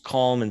 for as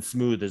calm and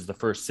smooth as the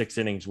first 6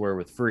 innings were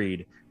with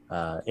Fried,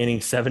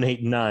 innings 7,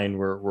 8, and 9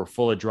 were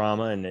full of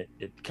drama, and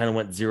it kind of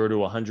went 0 to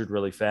 100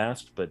 really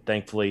fast. But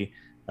thankfully,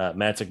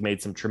 Matzek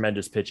made some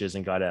tremendous pitches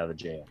and got out of the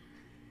jail.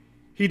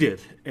 He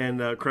did,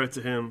 and credit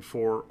to him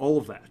for all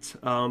of that.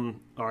 All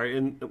right,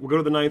 and we'll go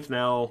to the 9th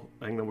now,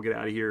 and then we'll get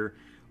out of here.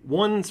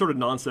 One sort of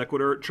non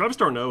sequitur: Travis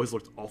d'Arnaud has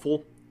looked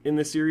awful in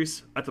this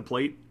series at the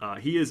plate.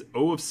 He is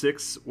 0 of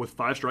 6 with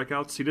 5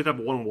 strikeouts. He did have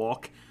 1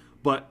 walk,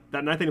 but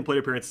that 9th inning plate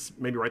appearance,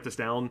 maybe write this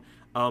down.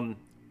 I'm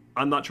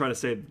not trying to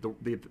say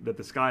that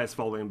the sky is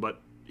falling, but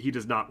he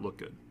does not look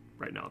good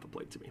right now at the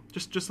plate to me.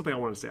 Just something I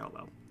want to say out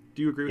loud.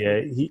 Do you agree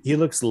with me? Yeah, he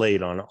looks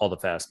late on all the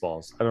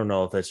fastballs. I don't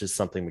know if that's just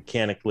something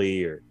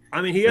mechanically or...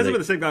 I mean, he hasn't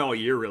been the same guy all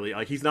year, really.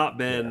 Like, he's not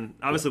been...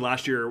 obviously,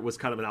 last year was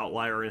kind of an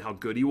outlier in how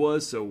good he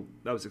was, so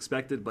that was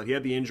expected. But he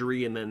had the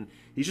injury, and then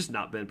he's just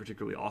not been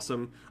particularly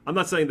awesome. I'm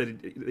not saying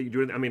that you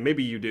do it. I mean,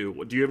 maybe you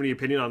do. Do you have any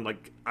opinion on,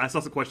 like... I saw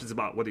some questions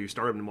about whether you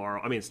start him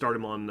tomorrow. I mean, start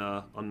him on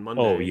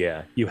Monday. Oh,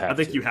 yeah. You have to. I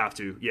think you have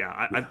to.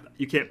 Yeah.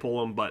 You can't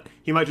pull him, but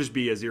he might just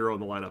be a 0 in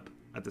the lineup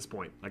at this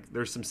point. Like,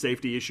 there's some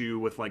safety issue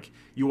with, like,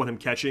 you want him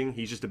catching.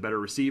 He's just a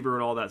better receiver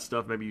and all that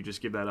stuff. Maybe you just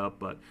give that up.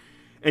 But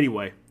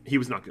anyway, he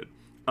was not good.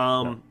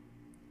 No.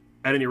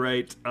 At any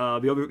rate,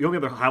 the only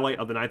other highlight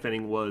of the 9th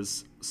inning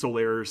was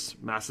Soler's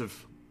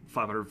massive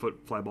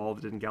 500-foot fly ball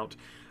that didn't count.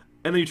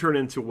 And then you turn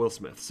into Will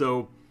Smith.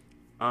 So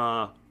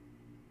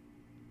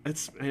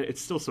it's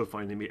still so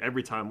funny to me.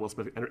 Every time Will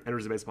Smith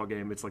enters a baseball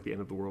game, it's like the end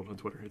of the world on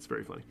Twitter. It's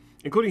very funny.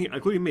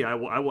 Including me.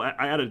 I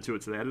added to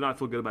it today. I did not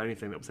feel good about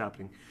anything that was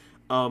happening.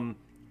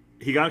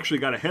 He actually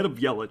got ahead of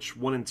Yelich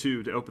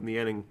 1-2 to open the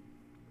inning,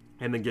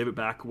 and then gave it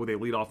back with a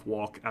leadoff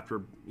walk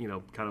after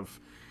kind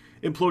of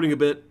imploding a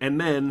bit. And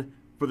then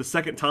for the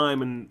second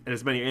time in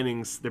as many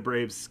innings, the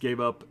Braves gave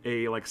up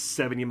a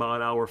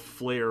 70-mile-an-hour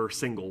flare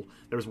single.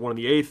 There was one in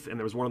the 8th, and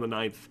there was one in the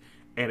 9th.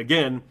 And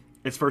again,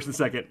 it's first and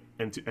second,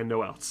 and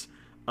no outs.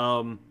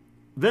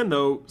 Then,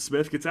 though,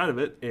 Smith gets out of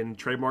it in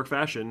trademark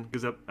fashion,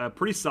 because a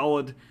pretty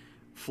solid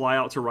fly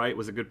out to right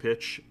was a good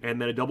pitch,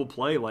 and then a double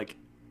play,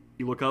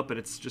 you look up and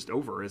it's just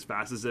over as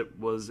fast as it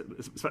was,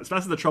 as fast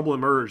as the trouble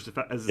emerged,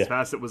 as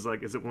fast it was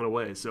as it went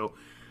away. So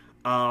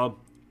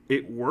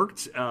it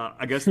worked.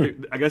 I guess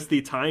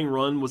the tying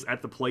run was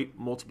at the plate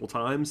multiple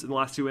times in the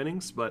last 2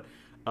 innings, but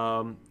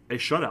a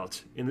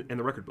shutout in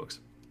the record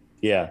books.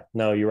 Yeah,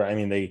 no, you're right. I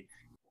mean,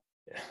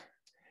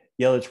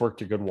 Yelich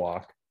worked a good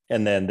walk,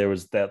 And then there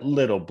was that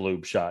little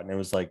bloop shot, and it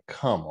was like,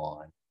 come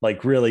on.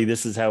 Like, really,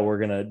 this is how we're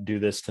going to do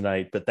this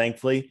tonight. But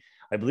thankfully,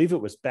 I believe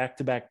it was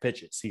back-to-back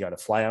pitches. He got a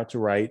fly out to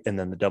right and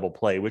then the double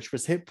play, which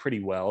was hit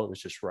pretty well. It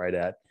was just right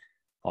at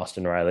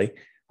Austin Riley.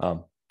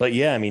 But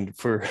yeah, I mean,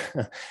 for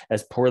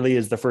as poorly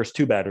as the first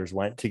two batters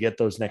went, to get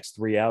those next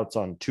 3 outs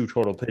on 2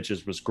 total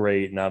pitches was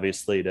great. And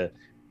obviously to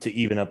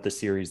even up the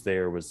series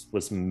there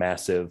was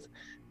massive.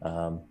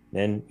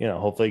 And,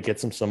 hopefully get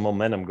some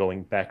momentum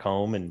going back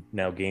home and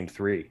now game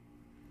 3.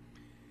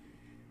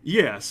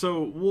 Yeah,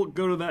 so we'll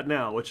go to that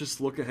now. Let's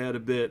just look ahead a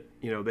bit.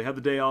 They have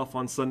the day off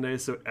on Sunday,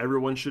 so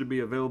everyone should be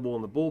available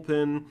in the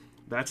bullpen.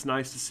 That's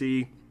nice to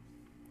see.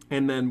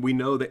 And then we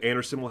know that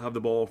Anderson will have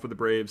the ball for the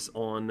Braves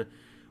on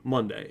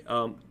Monday.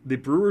 The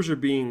Brewers are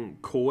being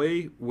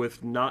coy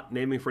with not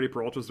naming Freddie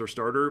Peralta as their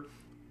starter.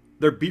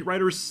 Their beat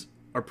writers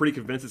are pretty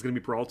convinced it's going to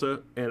be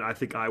Peralta, and I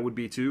think I would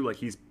be too. Like,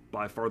 he's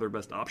by far their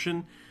best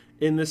option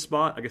in this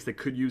spot. I guess they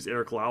could use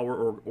Eric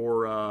Lauer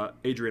or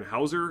Adrian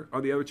Hauser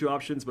are the other 2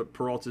 options, but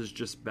Peralta's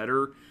just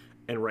better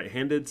and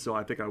right-handed, so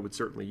I think I would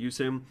certainly use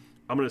him.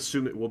 I'm going to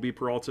assume it will be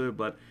Peralta,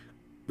 but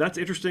that's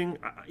interesting.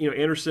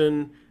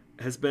 Anderson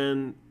has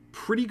been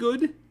pretty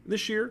good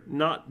this year.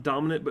 Not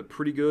dominant, but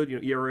pretty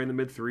good. ERA in the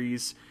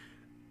mid-3s.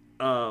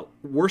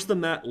 Worse than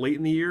that late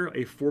in the year,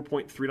 a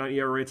 4.39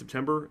 ERA in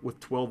September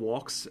with 12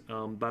 walks,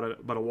 about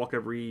a walk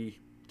every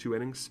 2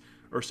 innings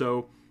or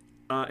so.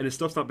 And his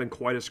stuff's not been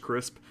quite as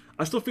crisp.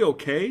 I still feel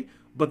okay,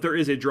 but there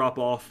is a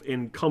drop-off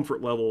in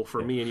comfort level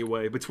for me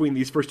anyway between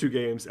these first 2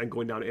 games and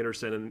going down to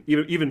Anderson, and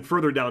even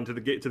further down to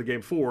the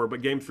game 4.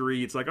 But game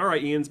 3, it's like, all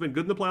right, Ian's been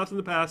good in the playoffs in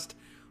the past,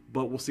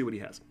 but we'll see what he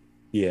has.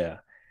 Yeah.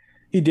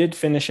 He did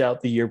finish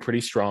out the year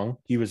pretty strong.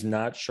 He was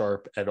not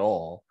sharp at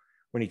all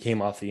when he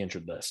came off the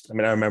injured list. I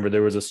mean, I remember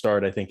there was a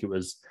start, I think it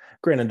was,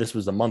 granted this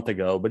was a month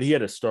ago, but he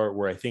had a start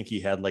where I think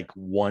he had like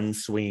 1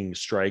 swinging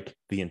strike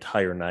the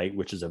entire night,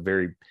 which is a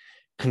very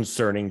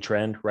concerning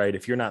trend, right?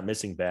 If you're not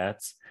missing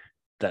bats,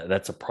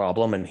 that's a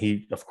problem. And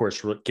he, of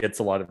course, gets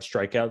a lot of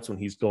strikeouts when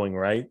he's going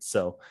right.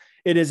 So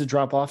it is a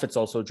drop off. It's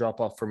also a drop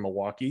off for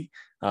Milwaukee.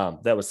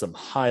 That was some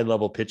high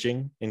level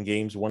pitching in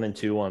games 1 and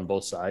 2 on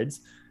both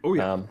sides. Oh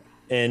yeah.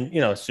 And,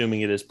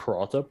 assuming it is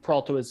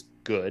Peralta is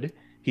good.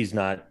 He's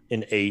not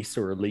an ace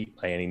or elite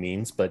by any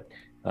means, but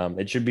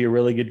it should be a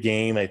really good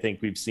game. I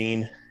think we've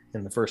seen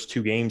in the first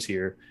 2 games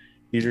here,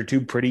 these are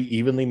 2 pretty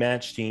evenly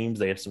matched teams.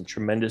 They have some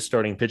tremendous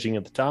starting pitching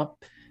at the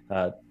top.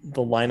 The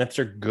lineups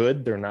are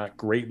good. They're not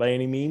great by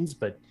any means,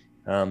 but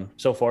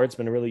so far it's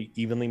been a really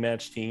evenly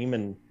matched game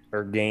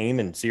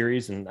and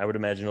series, and I would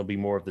imagine it'll be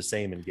more of the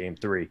same in game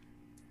 3.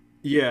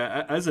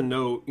 Yeah, as a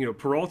note,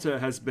 Peralta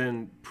has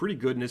been pretty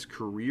good in his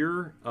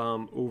career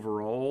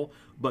overall,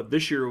 but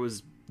this year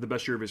was the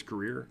best year of his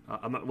career.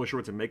 I'm not really sure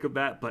what to make of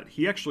that, but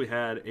he actually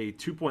had a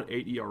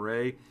 2.8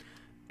 ERA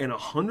and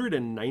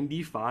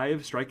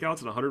 195 strikeouts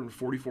and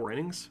 144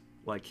 innings.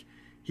 Like,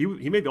 he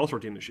made the All-Star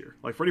team this year.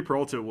 Like, Freddie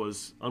Peralta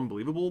was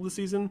unbelievable this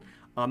season.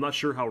 I'm not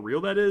sure how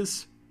real that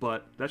is,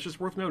 but that's just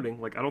worth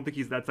noting. Like, I don't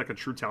think that's like a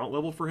true talent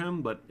level for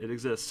him, but it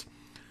exists.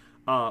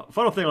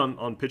 Final thing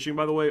on pitching,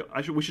 by the way,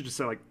 we should just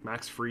say like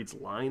Max Fried's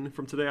line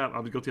from today. I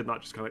was guilty of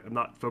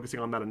not focusing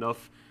on that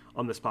enough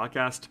on this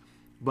podcast.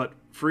 But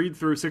Fried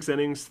threw 6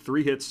 innings,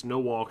 3 hits, no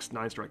walks,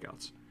 9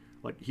 strikeouts.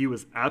 Like, he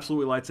was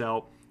absolutely lights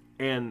out.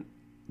 And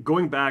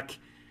going back,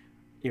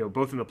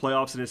 both in the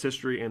playoffs in his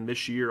history and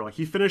this year, like,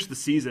 he finished the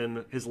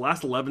season, his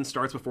last 11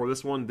 starts before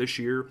this one, this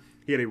year,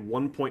 he had a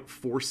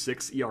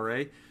 1.46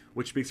 ERA,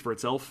 which speaks for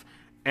itself.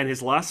 And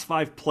his last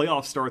 5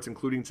 playoff starts,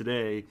 including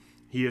today,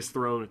 he has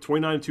thrown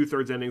 29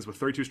 2/3 innings with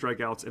 32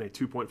 strikeouts and a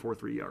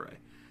 2.43 ERA.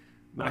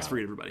 Max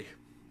Fried, everybody.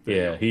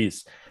 Yeah, he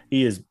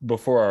is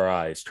before our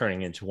eyes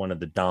turning into one of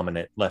the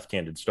dominant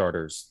left-handed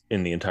starters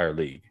in the entire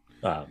league.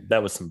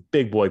 That was some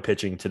big boy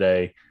pitching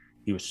today.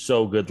 He was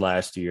so good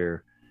last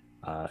year.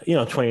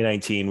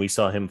 2019, we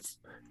saw him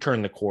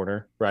turn the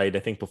corner, right? I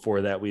think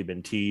before that we'd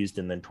been teased,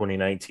 and then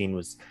 2019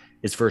 was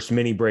his first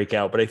mini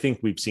breakout. But I think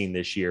we've seen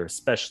this year,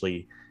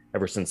 especially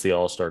ever since the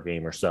All-Star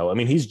game or so. I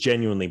mean, he's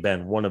genuinely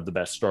been one of the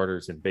best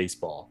starters in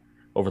baseball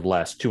over the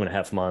last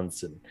 2.5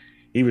 months. And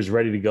he was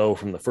ready to go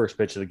from the first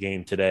pitch of the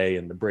game today,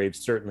 and the Braves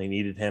certainly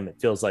needed him. It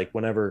feels like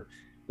whenever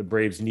the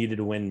Braves needed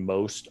to win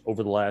most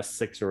over the last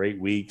 6 or 8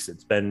 weeks,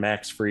 it's been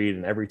Max Fried,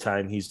 and every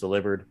time he's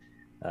delivered,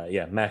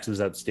 Max was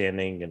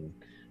outstanding, and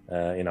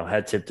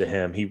had tip to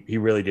him. He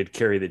really did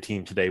carry the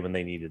team today when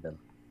they needed him.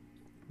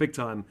 Big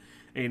time.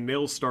 A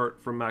nail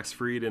start from Max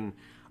Fried, and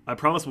I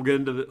promise we'll get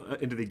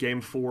into the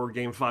game 4,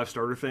 game 5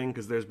 starter thing,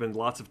 because there's been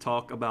lots of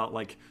talk about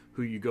like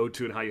who you go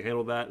to and how you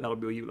handle that. That'll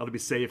be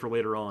saved for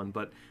later on.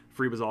 But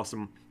Fried was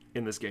awesome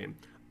in this game.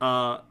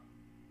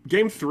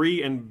 Game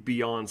 3 and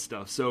beyond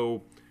stuff.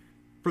 So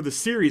for the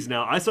series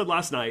now, I said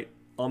last night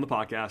on the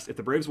podcast, if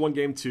the Braves won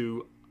game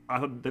 2, I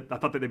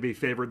thought that they'd be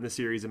favored in the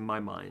series in my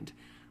mind.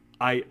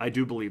 I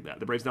do believe that.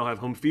 The Braves now have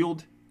home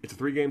field. It's a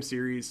 3-game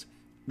series.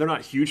 They're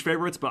not huge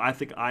favorites, but I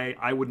think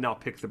I would now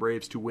pick the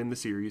Braves to win the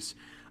series.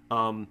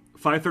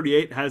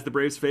 538 has the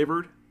Braves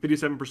favored,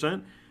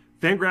 57%.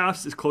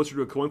 Fangraphs is closer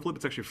to a coin flip.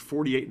 It's actually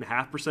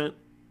 48.5%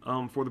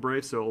 for the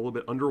Braves, so a little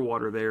bit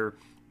underwater there.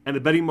 And the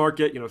betting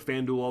market,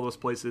 FanDuel, all those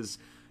places,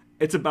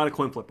 it's about a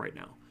coin flip right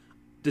now.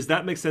 Does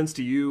that make sense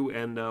to you?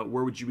 And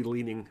where would you be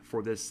leaning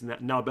for this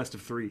now best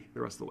of 3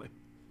 the rest of the way?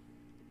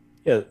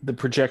 Yeah, the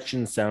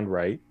projections sound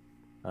right.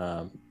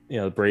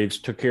 The Braves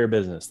took care of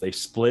business. They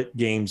split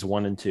games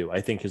 1 and 2.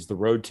 I think as the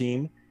road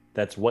team,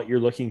 that's what you're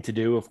looking to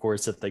do. Of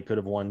course, if they could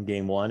have won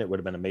game 1, it would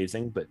have been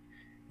amazing. But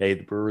hey,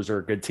 the Brewers are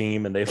a good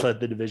team, and they led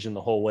the division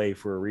the whole way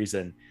for a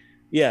reason.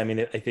 Yeah, I mean,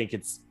 I think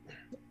it's,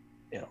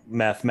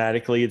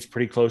 mathematically, it's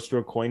pretty close to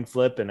a coin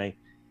flip. And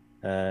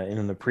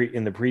in the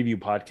preview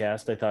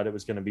podcast, I thought it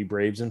was going to be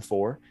Braves in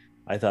 4.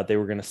 I thought they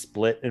were going to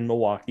split in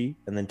Milwaukee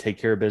and then take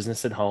care of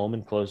business at home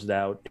and close it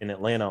out in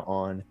Atlanta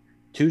on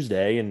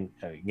Tuesday. And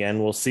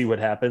again, we'll see what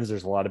happens.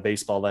 There's a lot of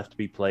baseball left to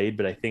be played,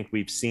 but I think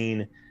we've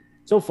seen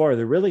so far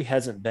there really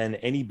hasn't been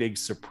any big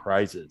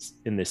surprises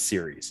in this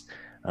series.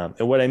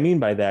 And what I mean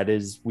by that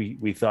is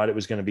we thought it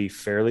was going to be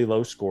fairly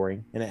low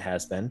scoring, and it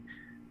has been.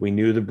 We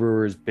knew the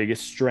Brewers'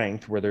 biggest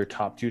strength were their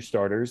top 2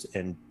 starters,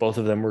 and both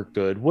of them were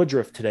good.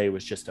 Woodruff today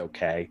was just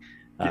okay.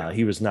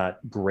 He was not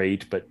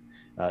great, but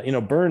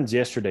Burns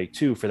yesterday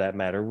too, for that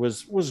matter,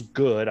 was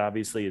good.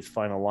 Obviously, his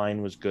final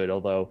line was good,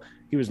 although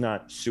he was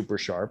not super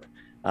sharp.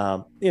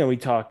 We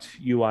talked,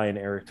 UI and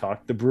Eric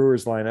talked. The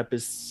Brewers lineup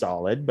is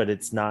solid, but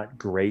it's not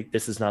great.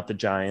 This is not the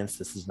Giants.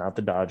 This is not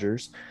the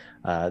Dodgers.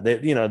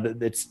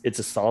 It's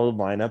a solid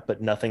lineup, but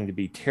nothing to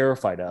be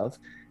terrified of.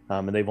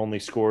 And they've only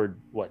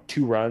scored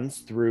 2 runs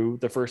through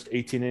the first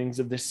 18 innings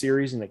of this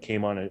series, and it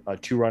came on a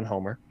 2-run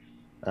homer.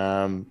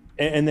 And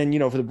then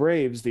for the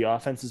Braves, the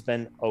offense has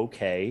been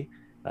okay.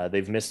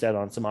 They've missed out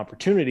on some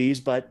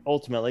opportunities, but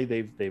ultimately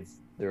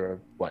they're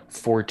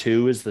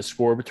 4-2 is the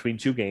score between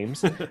 2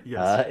 games.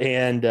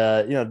 Yes.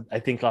 I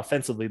think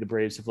offensively the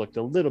Braves have looked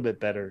a little bit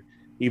better,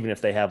 even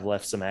if they have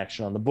left some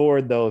action on the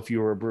board. Though if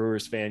you were a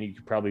Brewers fan, you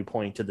could probably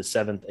point to the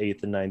 7th,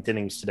 8th, and 9th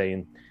innings today,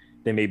 and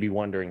they may be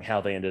wondering how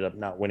they ended up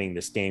not winning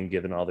this game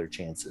given all their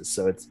chances.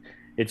 So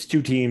it's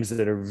 2 teams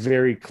that are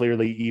very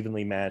clearly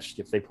evenly matched.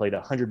 If they played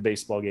 100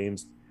 baseball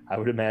games, I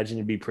would imagine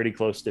it'd be pretty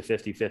close to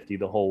 50-50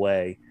 the whole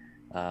way.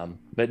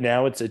 But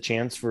now it's a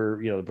chance for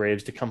the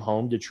Braves to come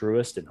home to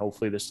Truist, and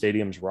hopefully the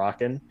stadium's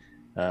rocking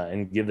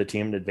and give the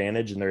team an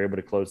advantage, and they're able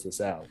to close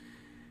this out.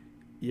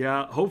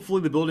 Yeah,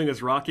 hopefully the building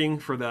is rocking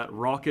for that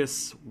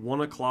raucous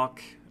 1:00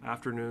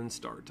 afternoon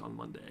start on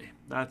Monday.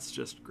 That's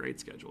just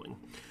great scheduling.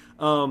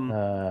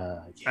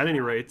 At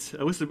any rate,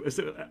 at least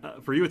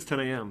for you it's 10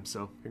 a.m.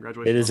 So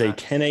congratulations. It is a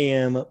 10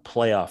 a.m.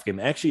 playoff game.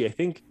 Actually, I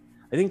think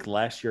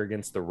last year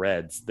against the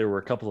Reds, there were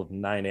a couple of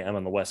 9 a.m.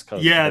 on the West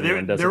Coast. Yeah,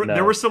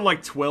 there were some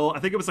 12. I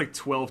think it was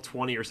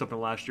 12:20 or something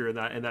last year in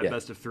that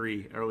best of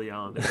 3 early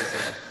on.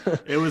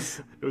 It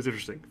was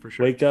interesting for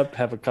sure. Wake up,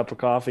 have a cup of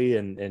coffee,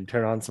 and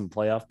turn on some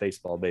playoff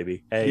baseball,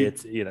 baby. Hey,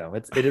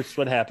 it's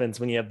what happens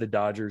when you have the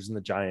Dodgers and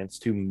the Giants,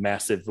 2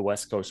 massive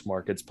West Coast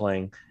markets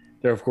playing.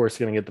 They're of course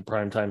going to get the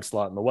primetime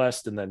slot in the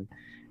West, and then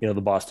the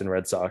Boston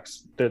Red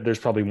Sox. There's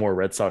probably more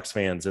Red Sox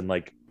fans in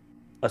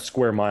a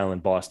square mile in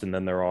Boston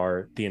than there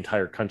are the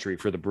entire country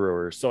for the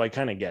Brewers. So I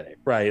kind of get it,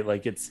 right?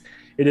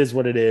 It is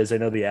what it is. I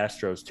know the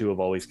Astros too have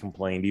always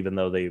complained, even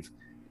though they've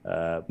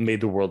made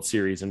the World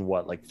Series in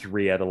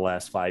 3 out of the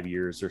last 5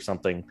 years or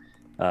something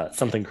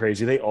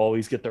crazy. They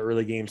always get the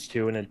early games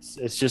too. And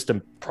it's just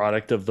a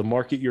product of the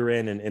market you're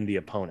in and the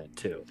opponent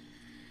too.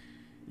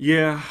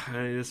 Yeah,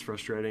 it is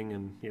frustrating.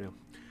 And,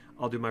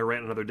 I'll do my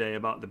rant another day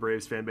about the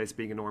Braves fan base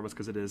being enormous,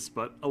 because it is.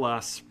 But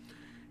alas,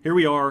 here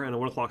we are and a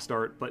 1:00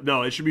 start. But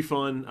no, it should be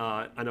fun.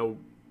 I know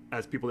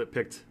as people that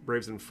picked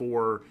Braves in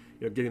 4,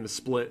 getting the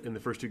split in the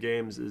first 2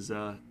 games is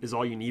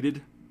all you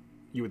needed,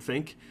 you would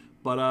think.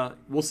 But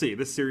we'll see.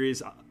 This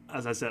series,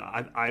 as I said,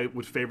 I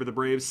would favor the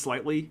Braves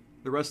slightly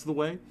the rest of the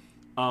way.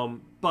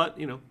 But,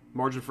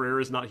 margin for error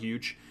is not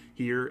huge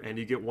here, and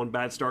you get one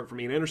bad start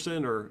from Ian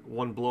Anderson or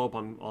one blow up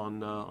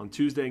on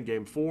Tuesday in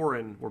Game 4,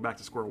 and we're back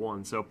to square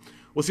one. So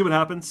we'll see what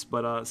happens.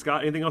 But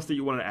Scott, anything else that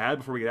you want to add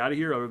before we get out of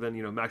here, other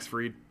than Max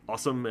Fried,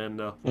 awesome, and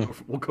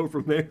we'll go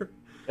from there.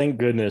 Thank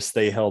goodness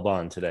they held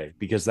on today,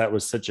 because that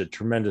was such a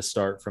tremendous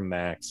start from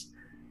Max.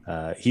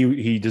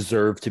 He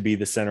deserved to be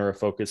the center of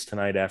focus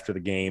tonight after the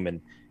game,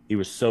 and he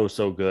was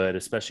so good,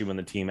 especially when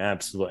the team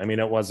absolutely. I mean,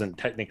 it wasn't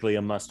technically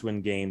a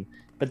must-win game,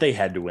 but they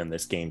had to win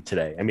this game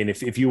today. I mean,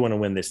 if you want to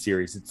win this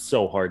series, it's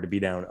so hard to be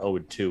down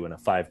 0-2 in a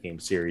 5-game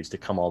series to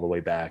come all the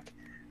way back.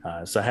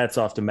 So hats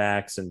off to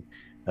Max, and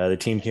the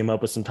team came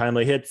up with some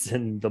timely hits,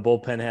 and the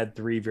bullpen had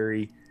 3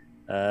 very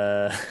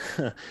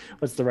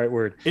what's the right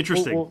word?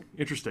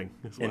 Interesting.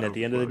 And at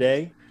the end of the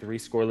day, 3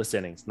 scoreless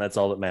innings, and that's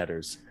all that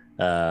matters.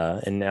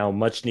 And now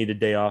much needed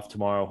day off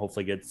tomorrow.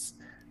 Hopefully gets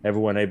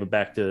everyone able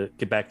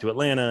get back to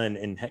Atlanta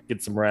and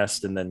get some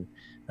rest, and then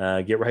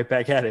get right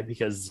back at it,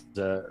 because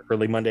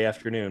early Monday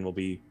afternoon we'll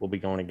be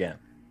going again.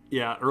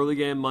 Yeah, early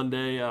game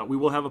Monday. We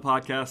will have a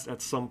podcast at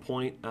some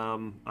point.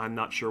 I'm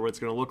not sure what it's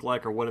going to look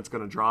like or when it's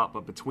going to drop,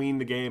 but between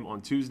the game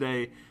on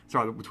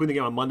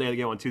Monday and the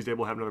game on Tuesday,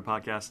 we'll have another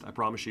podcast, I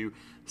promise you.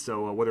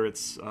 So whether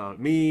it's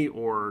me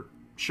or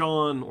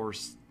Sean or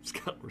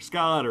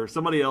Scott or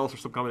somebody else or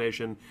some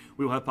combination.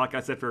 We will have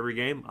podcasts after every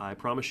game. I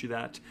promise you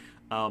that.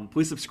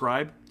 Please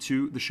subscribe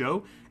to the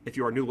show. If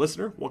you are a new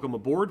listener, welcome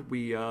aboard.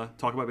 We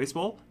talk about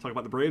baseball, talk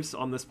about the Braves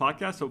on this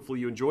podcast.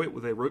 Hopefully you enjoy it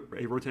with a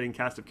rotating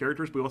cast of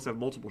characters. We also have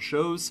multiple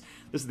shows.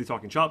 This is the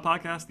Talking Chop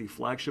podcast, the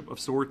flagship of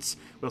sorts.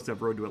 We also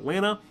have Road to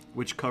Atlanta,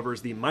 which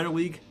covers the minor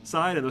league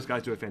side, and those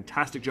guys do a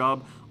fantastic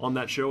job on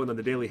that show. And then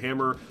the Daily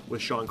Hammer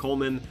with Sean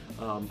Coleman,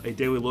 a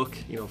daily look,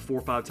 4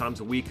 or 5 times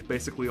a week,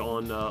 basically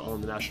on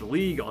the National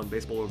League, on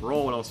baseball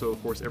overall, and also,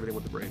 of course, everything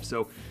with the Braves.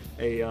 So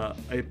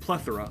a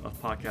plethora of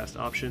podcast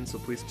options. So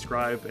please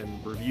subscribe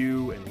and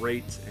review and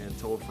rate and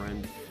tell a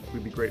friend.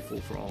 We'd be grateful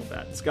for all of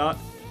that. Scott,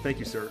 thank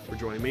you, sir, for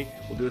joining me.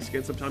 We'll do this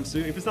again sometime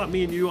soon. If it's not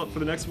me and you for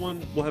the next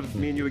one, we'll have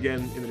me and you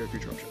again in the near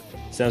future, I'm sure.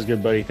 Sounds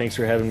good, buddy. Thanks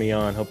for having me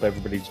on. Hope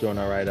everybody's doing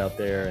all right out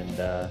there, and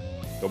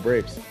go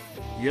Braves.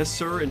 Yes,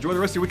 sir. Enjoy the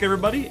rest of your week,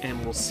 everybody, and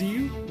we'll see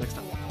you next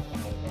time.